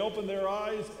they opened their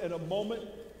eyes in a moment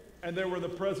and they were in the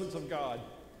presence of God.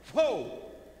 Whoa,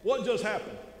 what just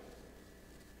happened?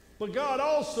 But God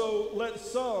also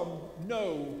lets some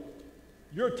know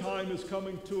your time is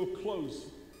coming to a close.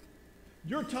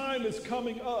 Your time is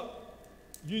coming up.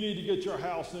 You need to get your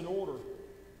house in order.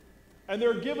 And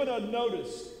they're given a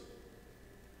notice.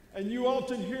 And you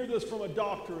often hear this from a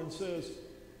doctor and says,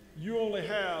 you only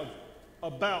have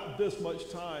about this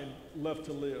much time left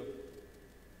to live.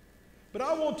 But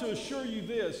I want to assure you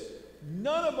this,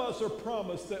 none of us are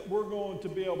promised that we're going to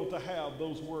be able to have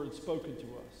those words spoken to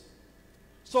us.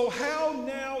 So how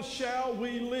now shall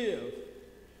we live?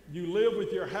 You live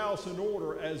with your house in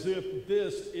order as if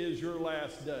this is your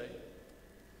last day.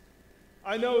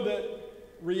 I know that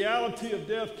reality of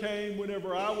death came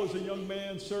whenever I was a young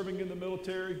man serving in the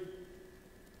military.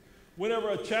 Whenever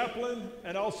a chaplain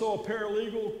and also a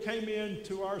paralegal came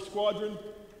into our squadron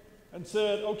and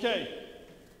said, okay,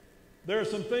 there are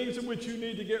some things in which you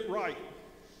need to get right.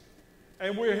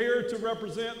 And we're here to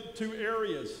represent two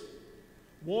areas.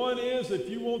 One is if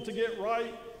you want to get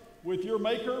right with your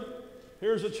maker,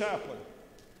 here's a chaplain.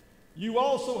 You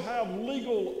also have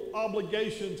legal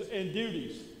obligations and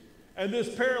duties. And this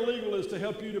paralegal is to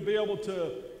help you to be able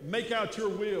to make out your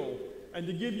will and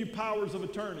to give you powers of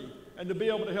attorney and to be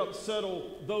able to help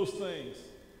settle those things.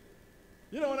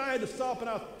 You know, and I had to stop and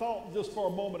I thought just for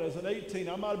a moment as an 18,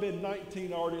 I might have been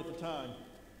 19 already at the time.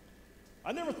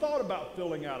 I never thought about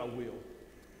filling out a will.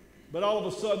 But all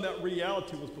of a sudden that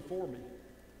reality was before me.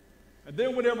 And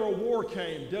then whenever a war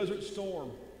came, Desert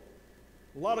Storm,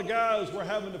 a lot of guys were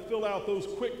having to fill out those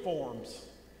quick forms.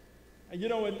 And, you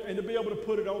know, and to be able to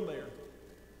put it on there.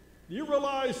 You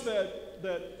realize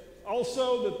that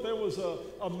also that there was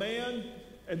a man,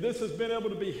 and this has been able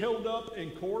to be held up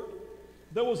in court.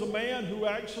 There was a man who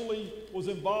actually was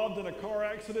involved in a car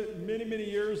accident many, many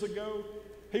years ago.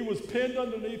 He was pinned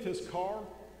underneath his car,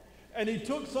 and he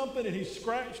took something and he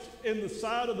scratched in the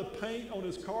side of the paint on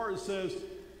his car. It says,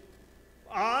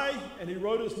 and he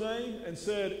wrote his name and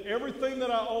said, everything that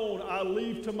I own, I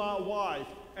leave to my wife,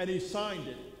 and he signed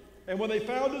it. And when they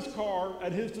found his car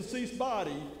and his deceased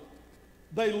body,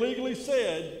 they legally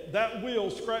said that will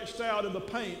scratched out in the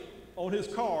paint on his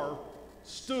car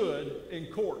stood in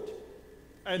court.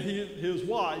 And his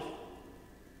wife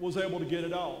was able to get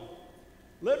it all.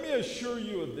 Let me assure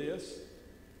you of this.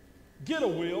 Get a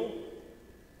will.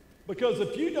 Because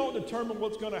if you don't determine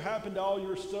what's going to happen to all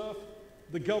your stuff,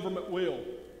 the government will.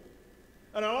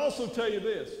 And I'll also tell you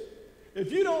this.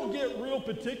 If you don't get real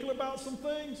particular about some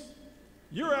things,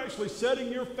 you're actually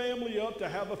setting your family up to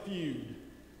have a feud.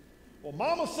 Well,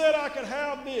 Mama said I could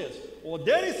have this. Well,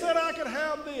 Daddy said I could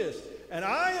have this. And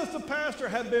I, as the pastor,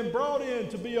 have been brought in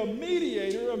to be a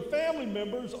mediator of family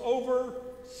members over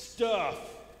stuff.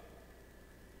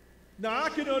 Now, I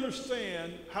can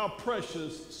understand how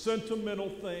precious sentimental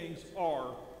things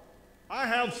are. I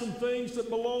have some things that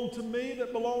belong to me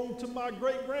that belong to my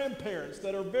great-grandparents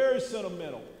that are very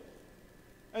sentimental.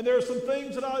 And there are some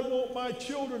things that I want my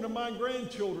children and my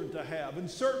grandchildren to have, and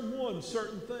certain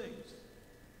things.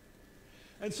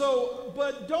 And so,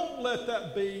 but don't let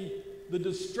that be the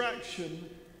distraction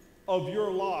of your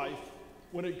life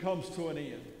when it comes to an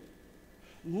end.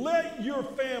 Let your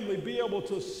family be able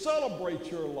to celebrate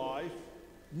your life,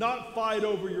 not fight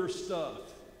over your stuff.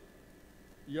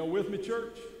 You with me,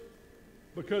 church?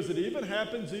 Because it even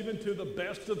happens even to the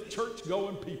best of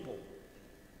church-going people.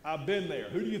 I've been there.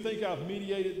 Who do you think I've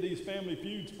mediated these family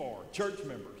feuds for? Church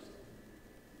members.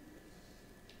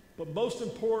 But most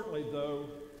importantly, though,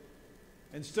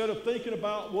 instead of thinking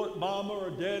about what mama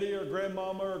or daddy or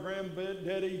grandmama or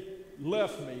granddaddy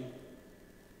left me,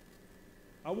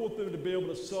 I want them to be able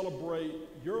to celebrate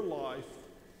your life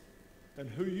and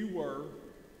who you were.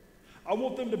 I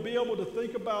want them to be able to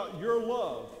think about your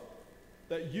love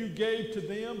that you gave to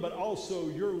them, but also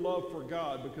your love for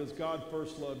God because God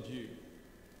first loved you.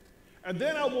 And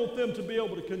then I want them to be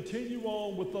able to continue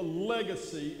on with the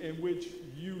legacy in which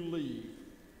you leave.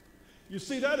 You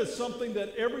see, that is something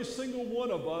that every single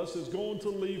one of us is going to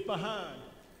leave behind,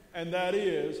 and that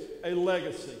is a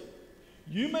legacy.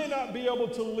 You may not be able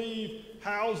to leave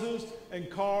houses and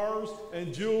cars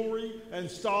and jewelry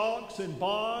and stocks and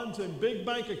bonds and big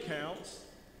bank accounts,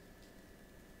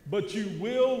 but you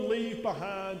will leave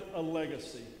behind a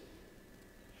legacy.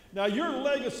 Now, your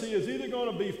legacy is either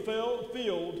going to be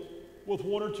filled with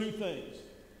one or two things.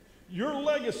 Your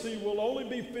legacy will only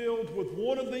be filled with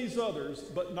one of these others,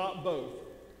 but not both.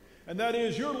 And that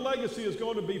is, your legacy is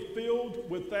going to be filled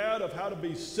with that of how to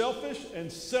be selfish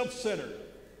and self-centered.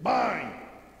 Mine.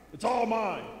 It's all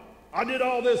mine. I did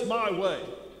all this my way.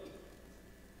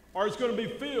 Or it's going to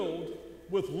be filled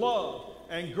with love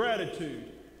and gratitude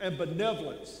and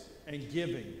benevolence and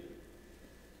giving.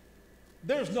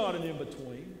 There's not an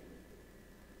in-between.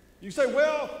 You say,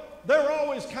 well, they're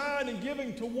always kind and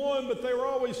giving to one, but they were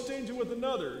always stingy with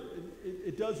another.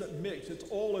 It doesn't mix. It's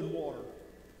oil and water.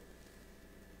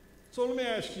 So let me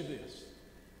ask you this.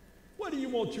 What do you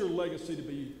want your legacy to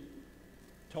be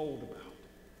told about?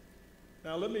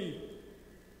 Now let me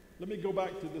go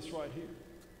back to this right here.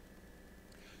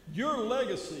 Your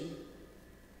legacy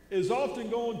is often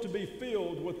going to be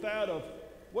filled with that of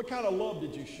what kind of love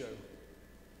did you show?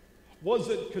 Was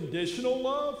it conditional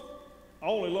love? I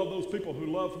only love those people who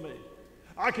love me.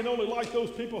 I can only like those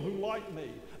people who like me.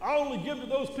 I only give to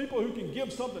those people who can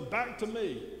give something back to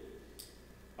me.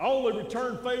 I only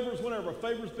return favors whenever a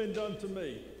favor's been done to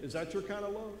me. Is that your kind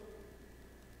of love?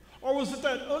 Or was it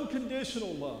that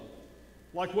unconditional love,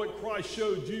 like what Christ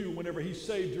showed you whenever he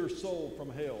saved your soul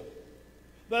from hell?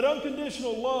 That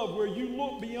unconditional love where you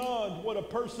look beyond what a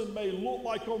person may look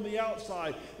like on the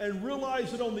outside and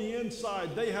realize that on the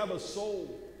inside they have a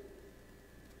soul.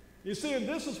 You see, and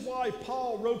this is why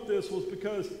Paul wrote this, was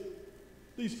because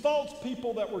these false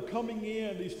people that were coming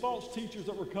in, these false teachers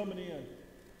that were coming in,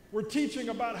 were teaching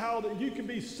about how that you can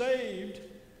be saved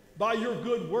by your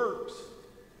good works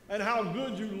and how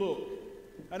good you look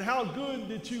and how good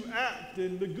that you act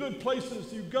and the good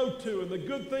places you go to and the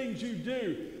good things you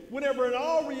do. Whenever in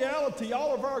all reality,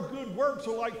 all of our good works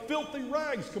are like filthy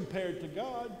rags compared to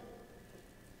God.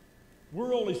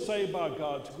 We're only saved by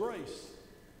God's grace.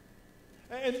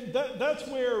 And that's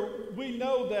where we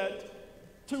know that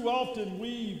too often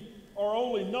we are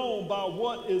only known by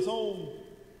what is on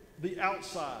the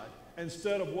outside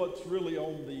instead of what's really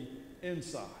on the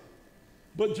inside.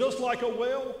 But just like a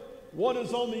well, what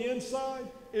is on the inside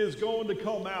is going to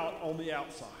come out on the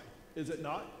outside, is it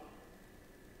not?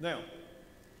 Now,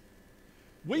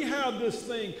 we have this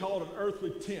thing called an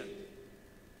earthly tent.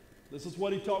 This is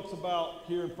what he talks about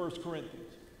here in 2 Corinthians.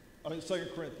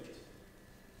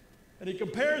 And he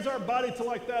compares our body to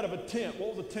like that of a tent.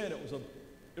 What was a tent?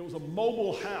 It was a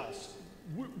mobile house.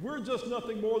 We're just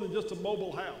nothing more than just a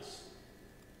mobile house.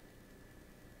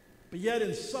 But yet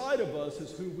inside of us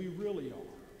is who we really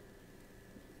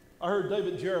are. I heard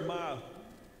David Jeremiah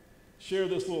share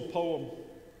this little poem.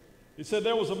 He said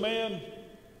there was a man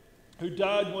who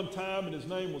died one time, and his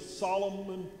name was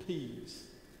Solomon Pease.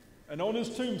 And on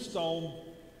his tombstone,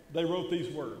 they wrote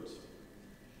these words.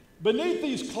 Beneath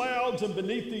these clouds and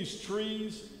beneath these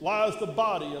trees lies the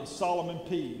body of Solomon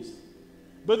Pease.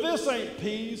 But this ain't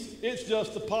peas, it's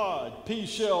just a pod. Peas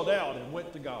shelled out and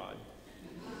went to God.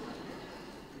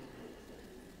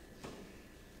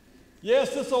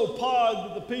 Yes, this old pod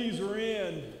that the peas are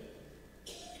in,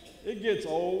 it gets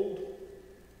old.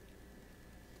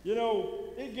 You know,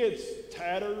 it gets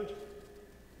tattered.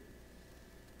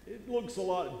 It looks a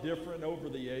lot different over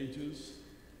the ages.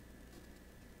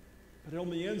 But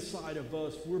on the inside of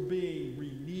us, we're being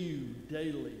renewed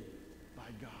daily by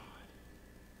God.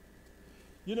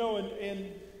 You know,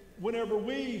 and whenever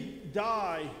we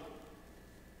die,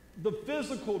 the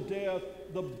physical death,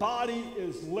 the body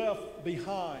is left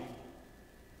behind.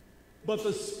 But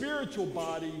the spiritual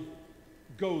body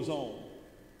goes on.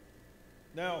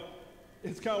 Now,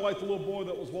 it's kind of like the little boy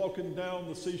that was walking down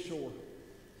the seashore,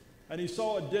 and he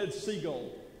saw a dead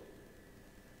seagull.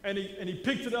 And he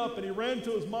picked it up and he ran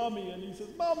to his mommy and he says,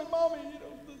 Mommy, you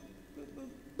know, the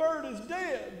bird is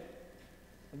dead.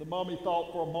 And the mommy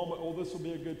thought for a moment, oh, this will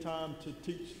be a good time to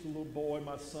teach the little boy,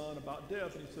 my son, about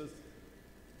death. And he says,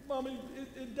 Mommy,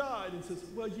 it died. And he says,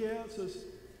 well, yeah. It says,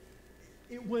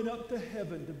 it went up to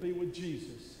heaven to be with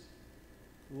Jesus.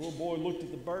 The little boy looked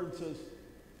at the bird and says,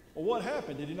 well, what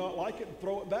happened? Did he not like it and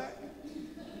throw it back?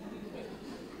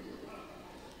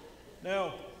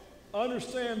 Now,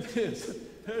 understand this.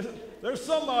 There's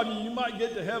some of you, you might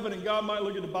get to heaven and God might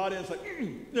look at the body and say,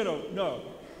 no.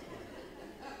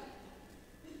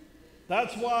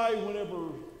 That's why whenever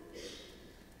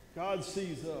God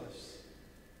sees us,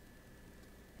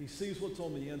 he sees what's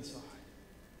on the inside.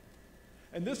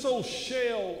 And this old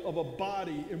shell of a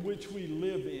body in which we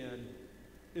live in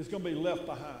is going to be left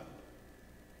behind.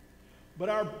 But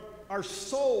our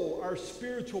soul, our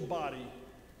spiritual body,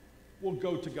 will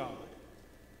go to God.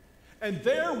 And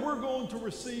there we're going to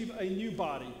receive a new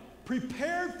body,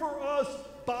 prepared for us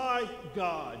by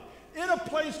God, in a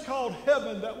place called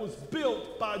heaven that was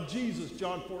built by Jesus,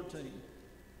 John 14.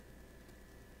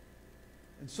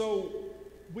 And so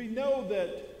we know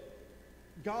that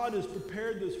God has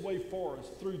prepared this way for us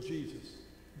through Jesus.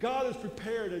 God has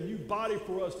prepared a new body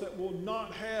for us that will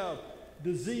not have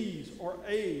disease or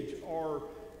age or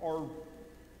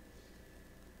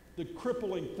the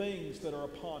crippling things that are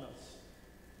upon us,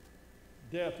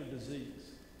 death or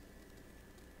disease.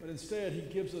 But instead, he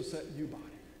gives us that new body.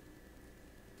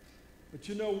 But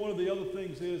you know, one of the other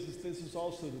things is this is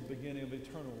also the beginning of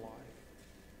eternal life.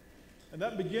 And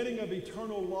that beginning of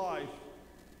eternal life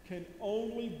can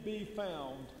only be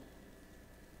found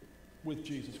with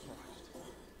Jesus Christ.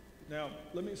 Now,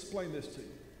 let me explain this to you.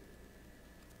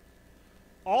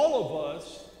 All of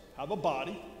us have a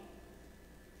body.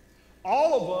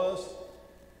 All of us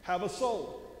have a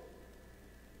soul.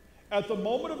 At the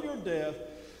moment of your death,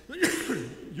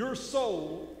 your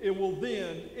soul, it will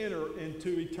then enter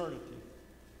into eternity.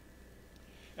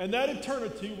 And that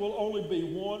eternity will only be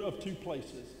one of two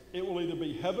places. It will either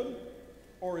be heaven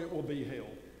or it will be hell.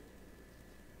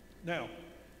 Now,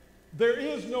 there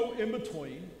is no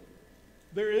in-between.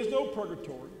 There is no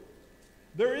purgatory.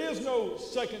 There is no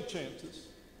second chances.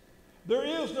 There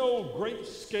is no great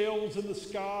scales in the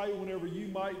sky whenever you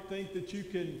might think that you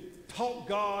can talk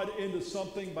God into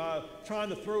something by trying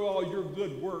to throw all your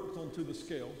good works onto the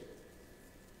scale.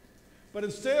 But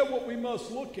instead, what we must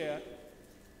look at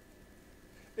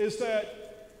is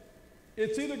that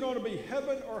it's either going to be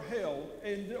heaven or hell.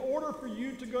 And in order for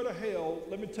you to go to hell,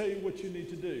 let me tell you what you need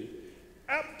to do.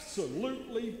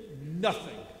 Absolutely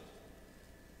nothing.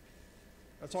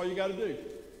 That's all you got to do.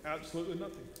 Absolutely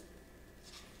nothing.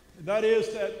 And that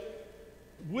is that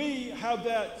we have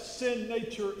that sin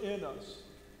nature in us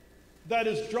that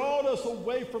has drawn us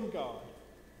away from God.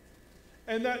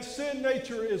 And that sin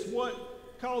nature is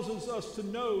what causes us to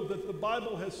know that the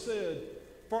Bible has said,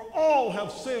 for all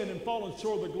have sinned and fallen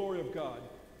short of the glory of God.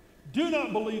 Do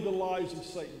not believe the lies of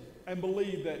Satan and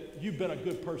believe that you've been a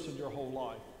good person your whole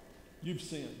life. You've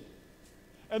sinned.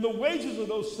 And the wages of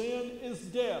those sin is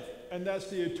death, and that's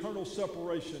the eternal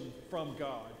separation from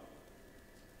God.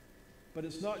 But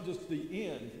it's not just the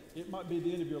end. It might be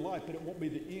the end of your life, but it won't be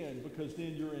the end, because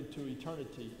then you're into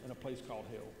eternity in a place called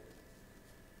hell.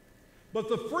 But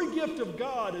the free gift of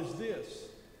God is this,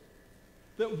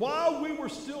 that while we were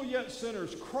still yet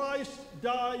sinners, Christ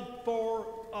died for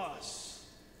us.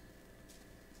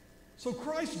 So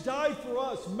Christ died for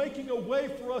us, making a way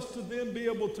for us to then be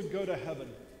able to go to heaven.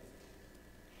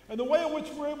 And the way in which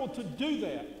we're able to do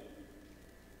that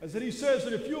is that he says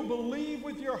that if you'll believe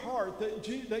with your heart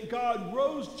that God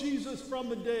rose Jesus from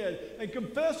the dead and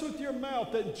confess with your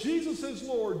mouth that Jesus is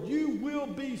Lord, you will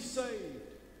be saved.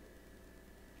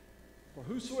 For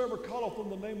whosoever calleth on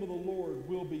the name of the Lord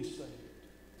will be saved.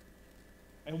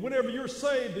 And whenever you're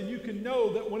saved, then you can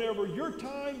know that whenever your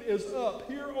time is up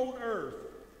here on earth,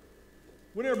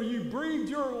 whenever you breathed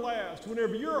your last,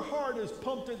 whenever your heart has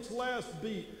pumped its last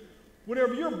beat,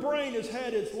 whenever your brain has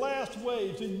had its last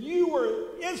waves and you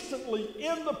are instantly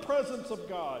in the presence of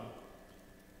God,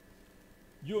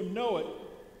 you'll know it,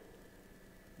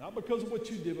 not because of what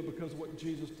you did, but because of what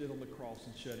Jesus did on the cross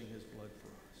and shedding his blood for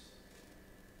us.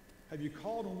 Have you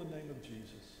called on the name of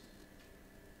Jesus?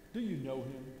 Do you know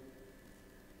him?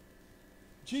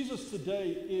 Jesus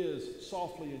today is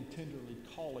softly and tenderly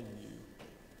calling you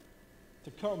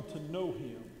to come to know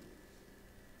him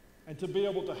and to be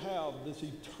able to have this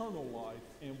eternal life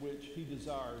in which he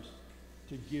desires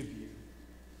to give you.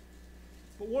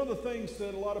 But one of the things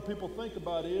that a lot of people think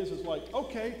about is like,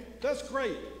 okay, that's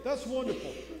great, that's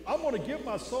wonderful. I'm going to give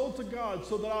my soul to God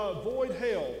so that I avoid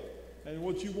hell. And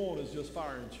what you want is just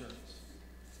fire insurance.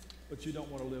 But you don't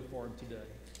want to live for him today.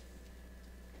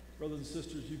 Brothers and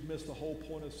sisters, you've missed the whole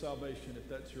point of salvation if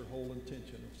that's your whole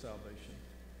intention of salvation.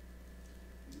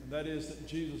 And that is that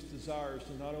Jesus desires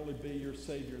to not only be your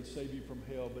Savior and save you from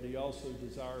hell, but he also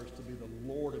desires to be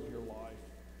the Lord of your life.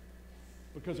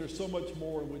 Because there's so much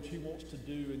more in which he wants to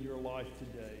do in your life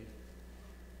today.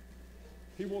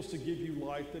 He wants to give you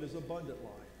life that is abundant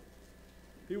life.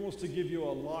 He wants to give you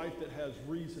a life that has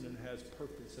reason and has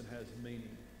purpose and has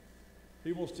meaning.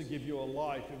 He wants to give you a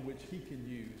life in which he can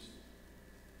use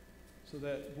so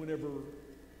that whenever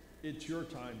it's your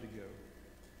time to go,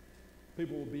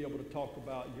 people will be able to talk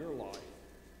about your life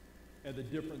and the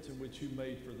difference in which you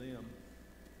made for them.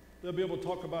 They'll be able to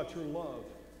talk about your love.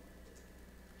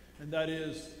 And that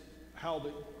is how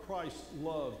that Christ's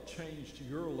love changed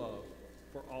your love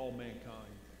for all mankind.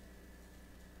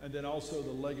 And then also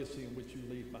the legacy in which you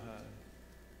leave behind.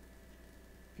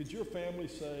 Could your family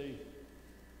say,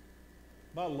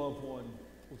 my loved one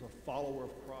was a follower of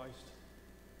Christ?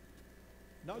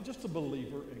 Not just a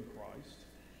believer in Christ,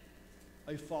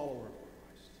 a follower of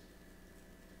Christ.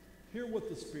 Hear what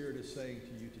the Spirit is saying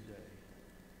to you today.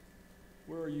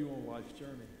 Where are you on life's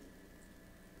journey?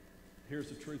 Here's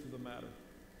the truth of the matter.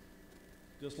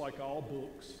 Just like all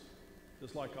books,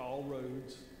 just like all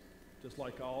roads, just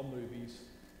like all movies,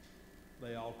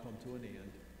 they all come to an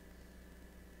end.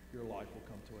 Your life will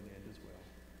come to an end as well.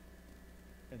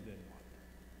 And then what?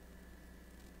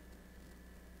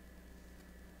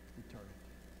 Eternity.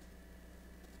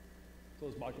 So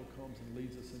as Michael comes and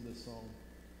leads us in this song,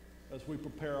 as we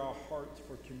prepare our hearts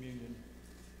for communion,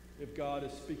 if God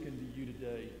is speaking to you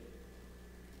today,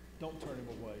 don't turn him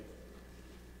away.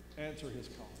 Answer his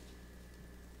call.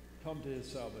 Come to his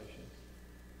salvation.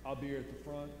 I'll be here at the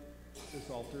front. This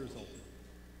altar is open.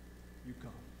 You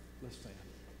come. Let's stand.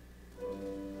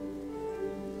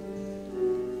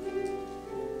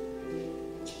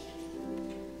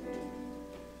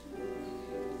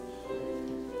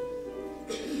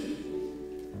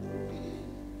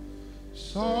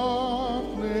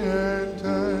 Softly and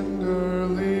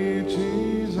tenderly,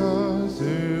 Jesus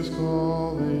is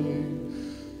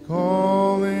calling,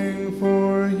 calling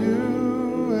for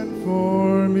you and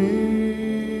for me.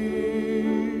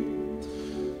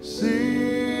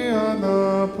 See on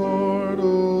the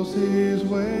portals, he's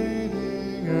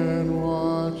waiting and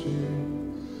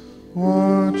watching,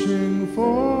 watching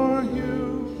for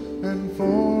you and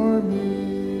for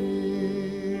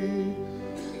me.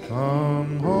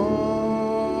 Come home.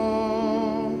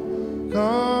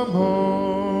 Come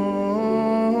home,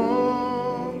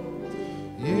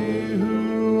 ye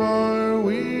who are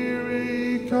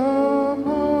weary, come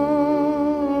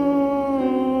home.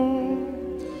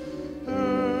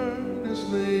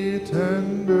 Earnestly,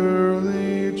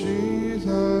 tenderly,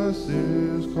 Jesus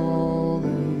is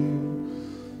calling,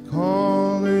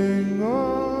 calling,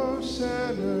 oh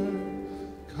sinner,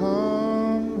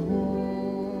 come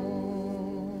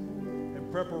home. In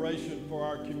preparation for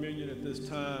our communion at this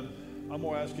time, I'm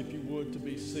going to ask if you would to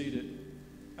be seated.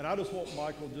 And I just want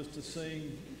Michael just to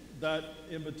sing that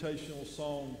invitational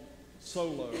song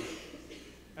solo.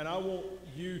 And I want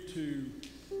you to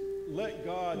let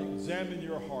God examine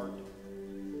your heart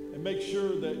and make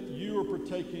sure that you are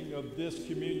partaking of this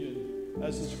communion,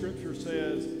 as the scripture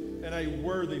says, in a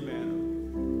worthy manner.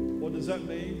 What does that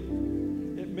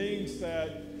mean? It means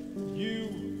that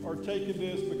you are taking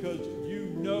this because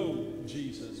you know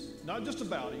Jesus. Not just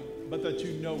about him, but that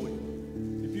you know him.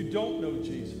 If you don't know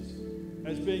Jesus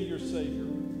as being your Savior,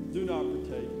 do not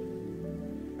partake.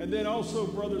 And then also,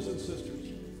 brothers and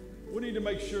sisters, we need to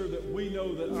make sure that we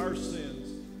know that our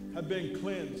sins have been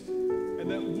cleansed and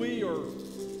that we are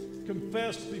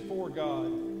confessed before God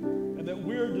and that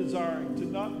we're desiring to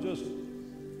not just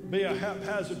be a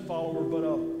haphazard follower,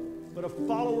 but a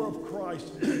follower of Christ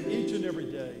each and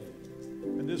every day.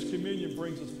 And this communion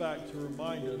brings us back to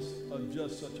remind us of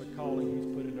just such a calling he's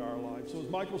put into our lives. So as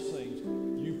Michael sings,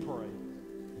 you pray.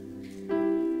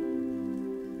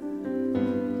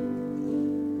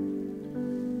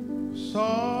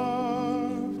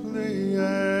 Softly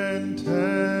and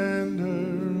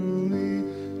tenderly,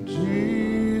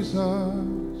 Jesus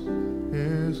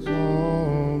is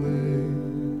calling,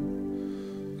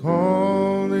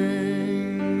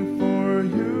 calling for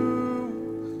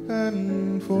you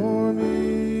and for me.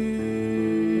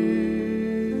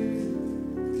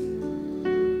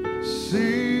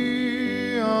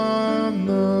 See on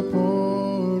the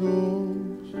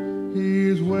portals,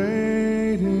 he's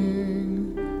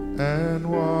waiting and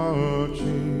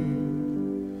watching,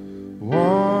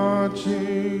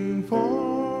 watching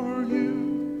for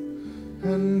you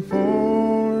and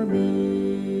for me.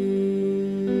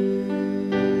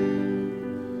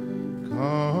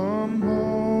 Come home,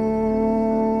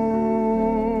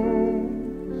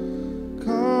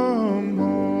 come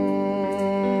home,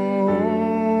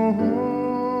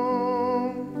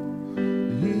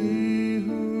 ye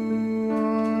who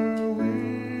are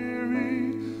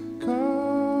weary,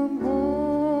 come home.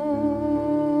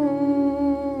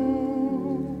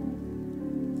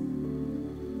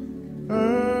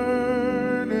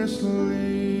 Earnestly,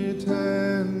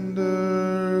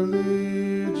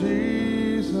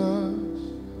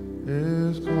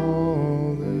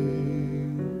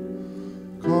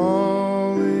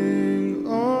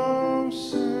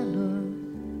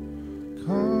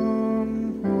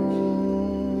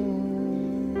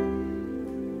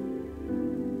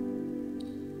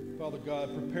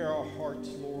 prepare our hearts,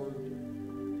 Lord,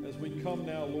 as we come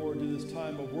now, Lord, to this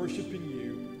time of worshiping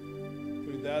you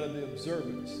through that of the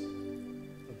observance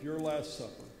of your Last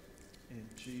Supper. In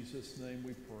Jesus' name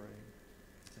we pray.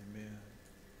 Amen.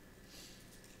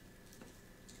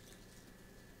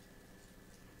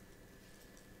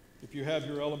 If you have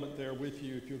your element there with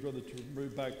you, if you'd rather to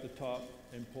move back the top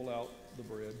and pull out the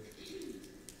bread.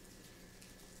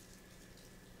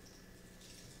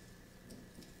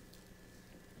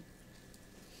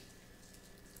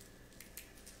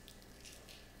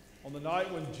 On the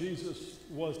night when Jesus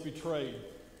was betrayed,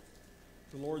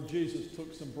 the Lord Jesus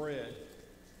took some bread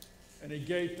and he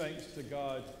gave thanks to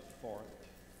God for it.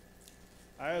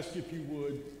 I ask you if you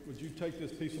would you take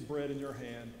this piece of bread in your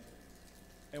hand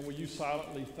and will you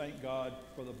silently thank God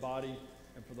for the body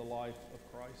and for the life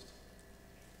of Christ?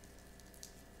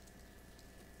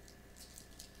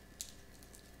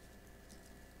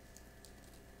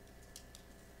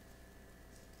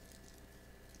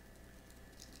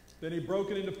 Then he broke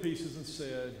it into pieces and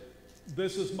said,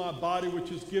 "This is my body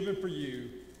which is given for you.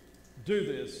 Do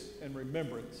this in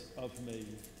remembrance of me."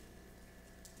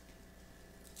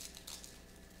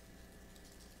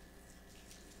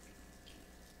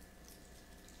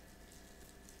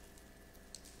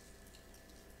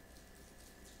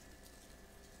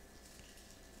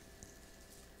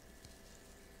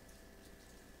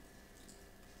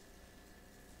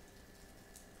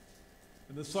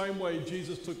 In the same way,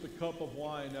 Jesus took the cup of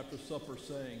wine after supper,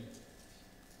 saying,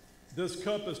 "This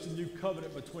cup is the new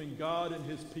covenant between God and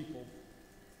his people,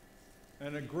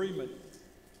 an agreement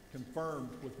confirmed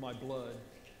with my blood."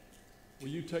 Will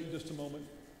you take just a moment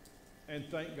and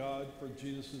thank God for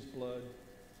Jesus' blood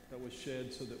that was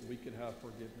shed so that we could have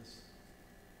forgiveness?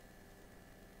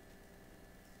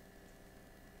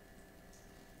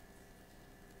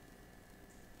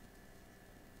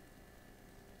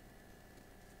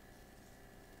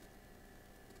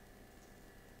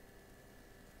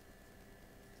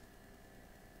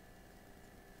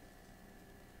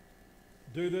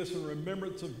 Do this in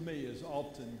remembrance of me as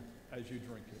often as you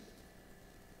drink it.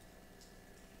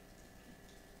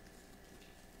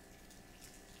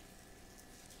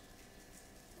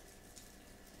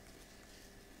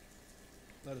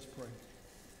 Let us pray.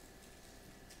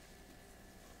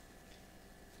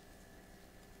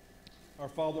 Our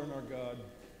Father and our God,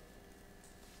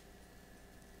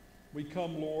 we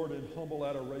come, Lord, in humble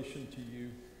adoration to you.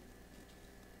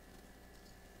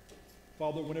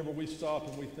 Father, whenever we stop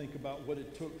and we think about what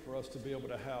it took for us to be able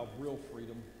to have real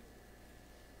freedom,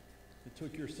 it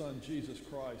took your Son, Jesus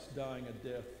Christ, dying a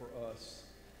death for us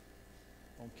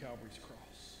on Calvary's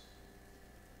cross.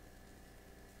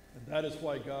 And that is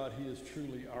why, God, he is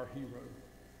truly our hero,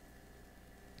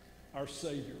 our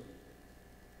Savior.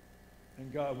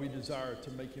 And God, we desire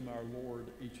to make him our Lord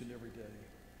each and every day.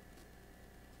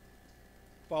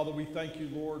 Father, we thank you,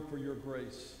 Lord, for your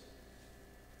grace.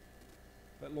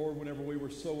 That, Lord, whenever we were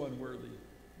so unworthy,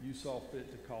 you saw fit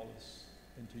to call us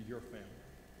into your family.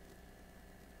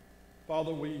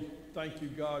 Father, we thank you,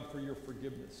 God, for your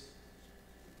forgiveness.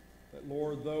 That,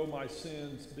 Lord, though my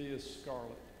sins be as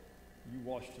scarlet, you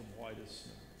washed them white as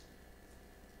snow.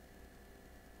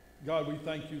 God, we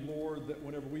thank you, Lord, that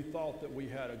whenever we thought that we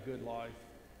had a good life,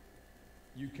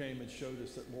 you came and showed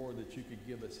us that, Lord, that you could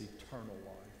give us eternal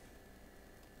life.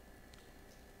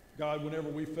 God, whenever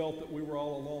we felt that we were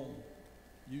all alone,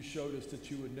 you showed us that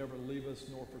you would never leave us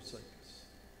nor forsake us.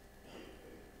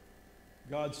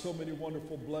 God, so many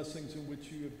wonderful blessings in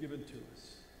which you have given to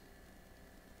us.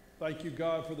 Thank you,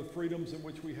 God, for the freedoms in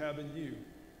which we have in you.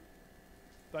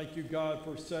 Thank you, God,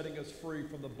 for setting us free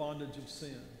from the bondage of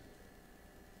sin.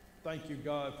 Thank you,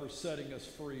 God, for setting us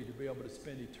free to be able to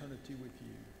spend eternity with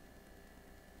you.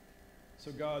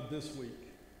 So, God, this week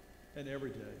and every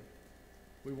day,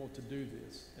 we want to do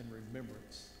this in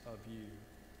remembrance of you.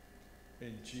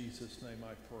 In Jesus' name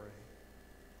I pray.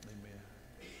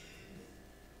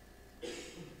 Amen.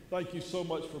 Thank you so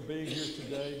much for being here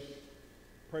today.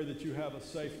 Pray that you have a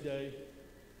safe day,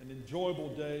 an enjoyable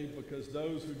day, because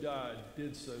those who died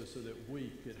did so that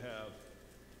we could have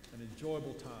an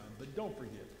enjoyable time. But don't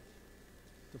forget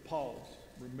to pause,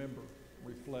 remember,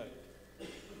 reflect,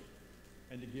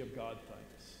 and to give God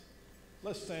thanks.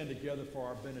 Let's stand together for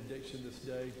our benediction this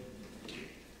day.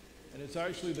 And it's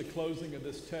actually the closing of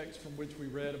this text from which we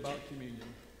read about communion.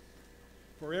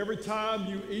 For every time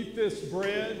you eat this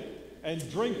bread and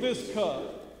drink this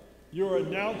cup, you're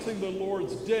announcing the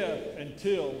Lord's death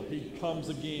until he comes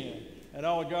again. And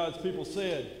all of God's people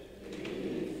said.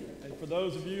 And for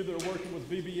those of you that are working with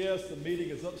VBS, the meeting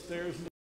is upstairs in the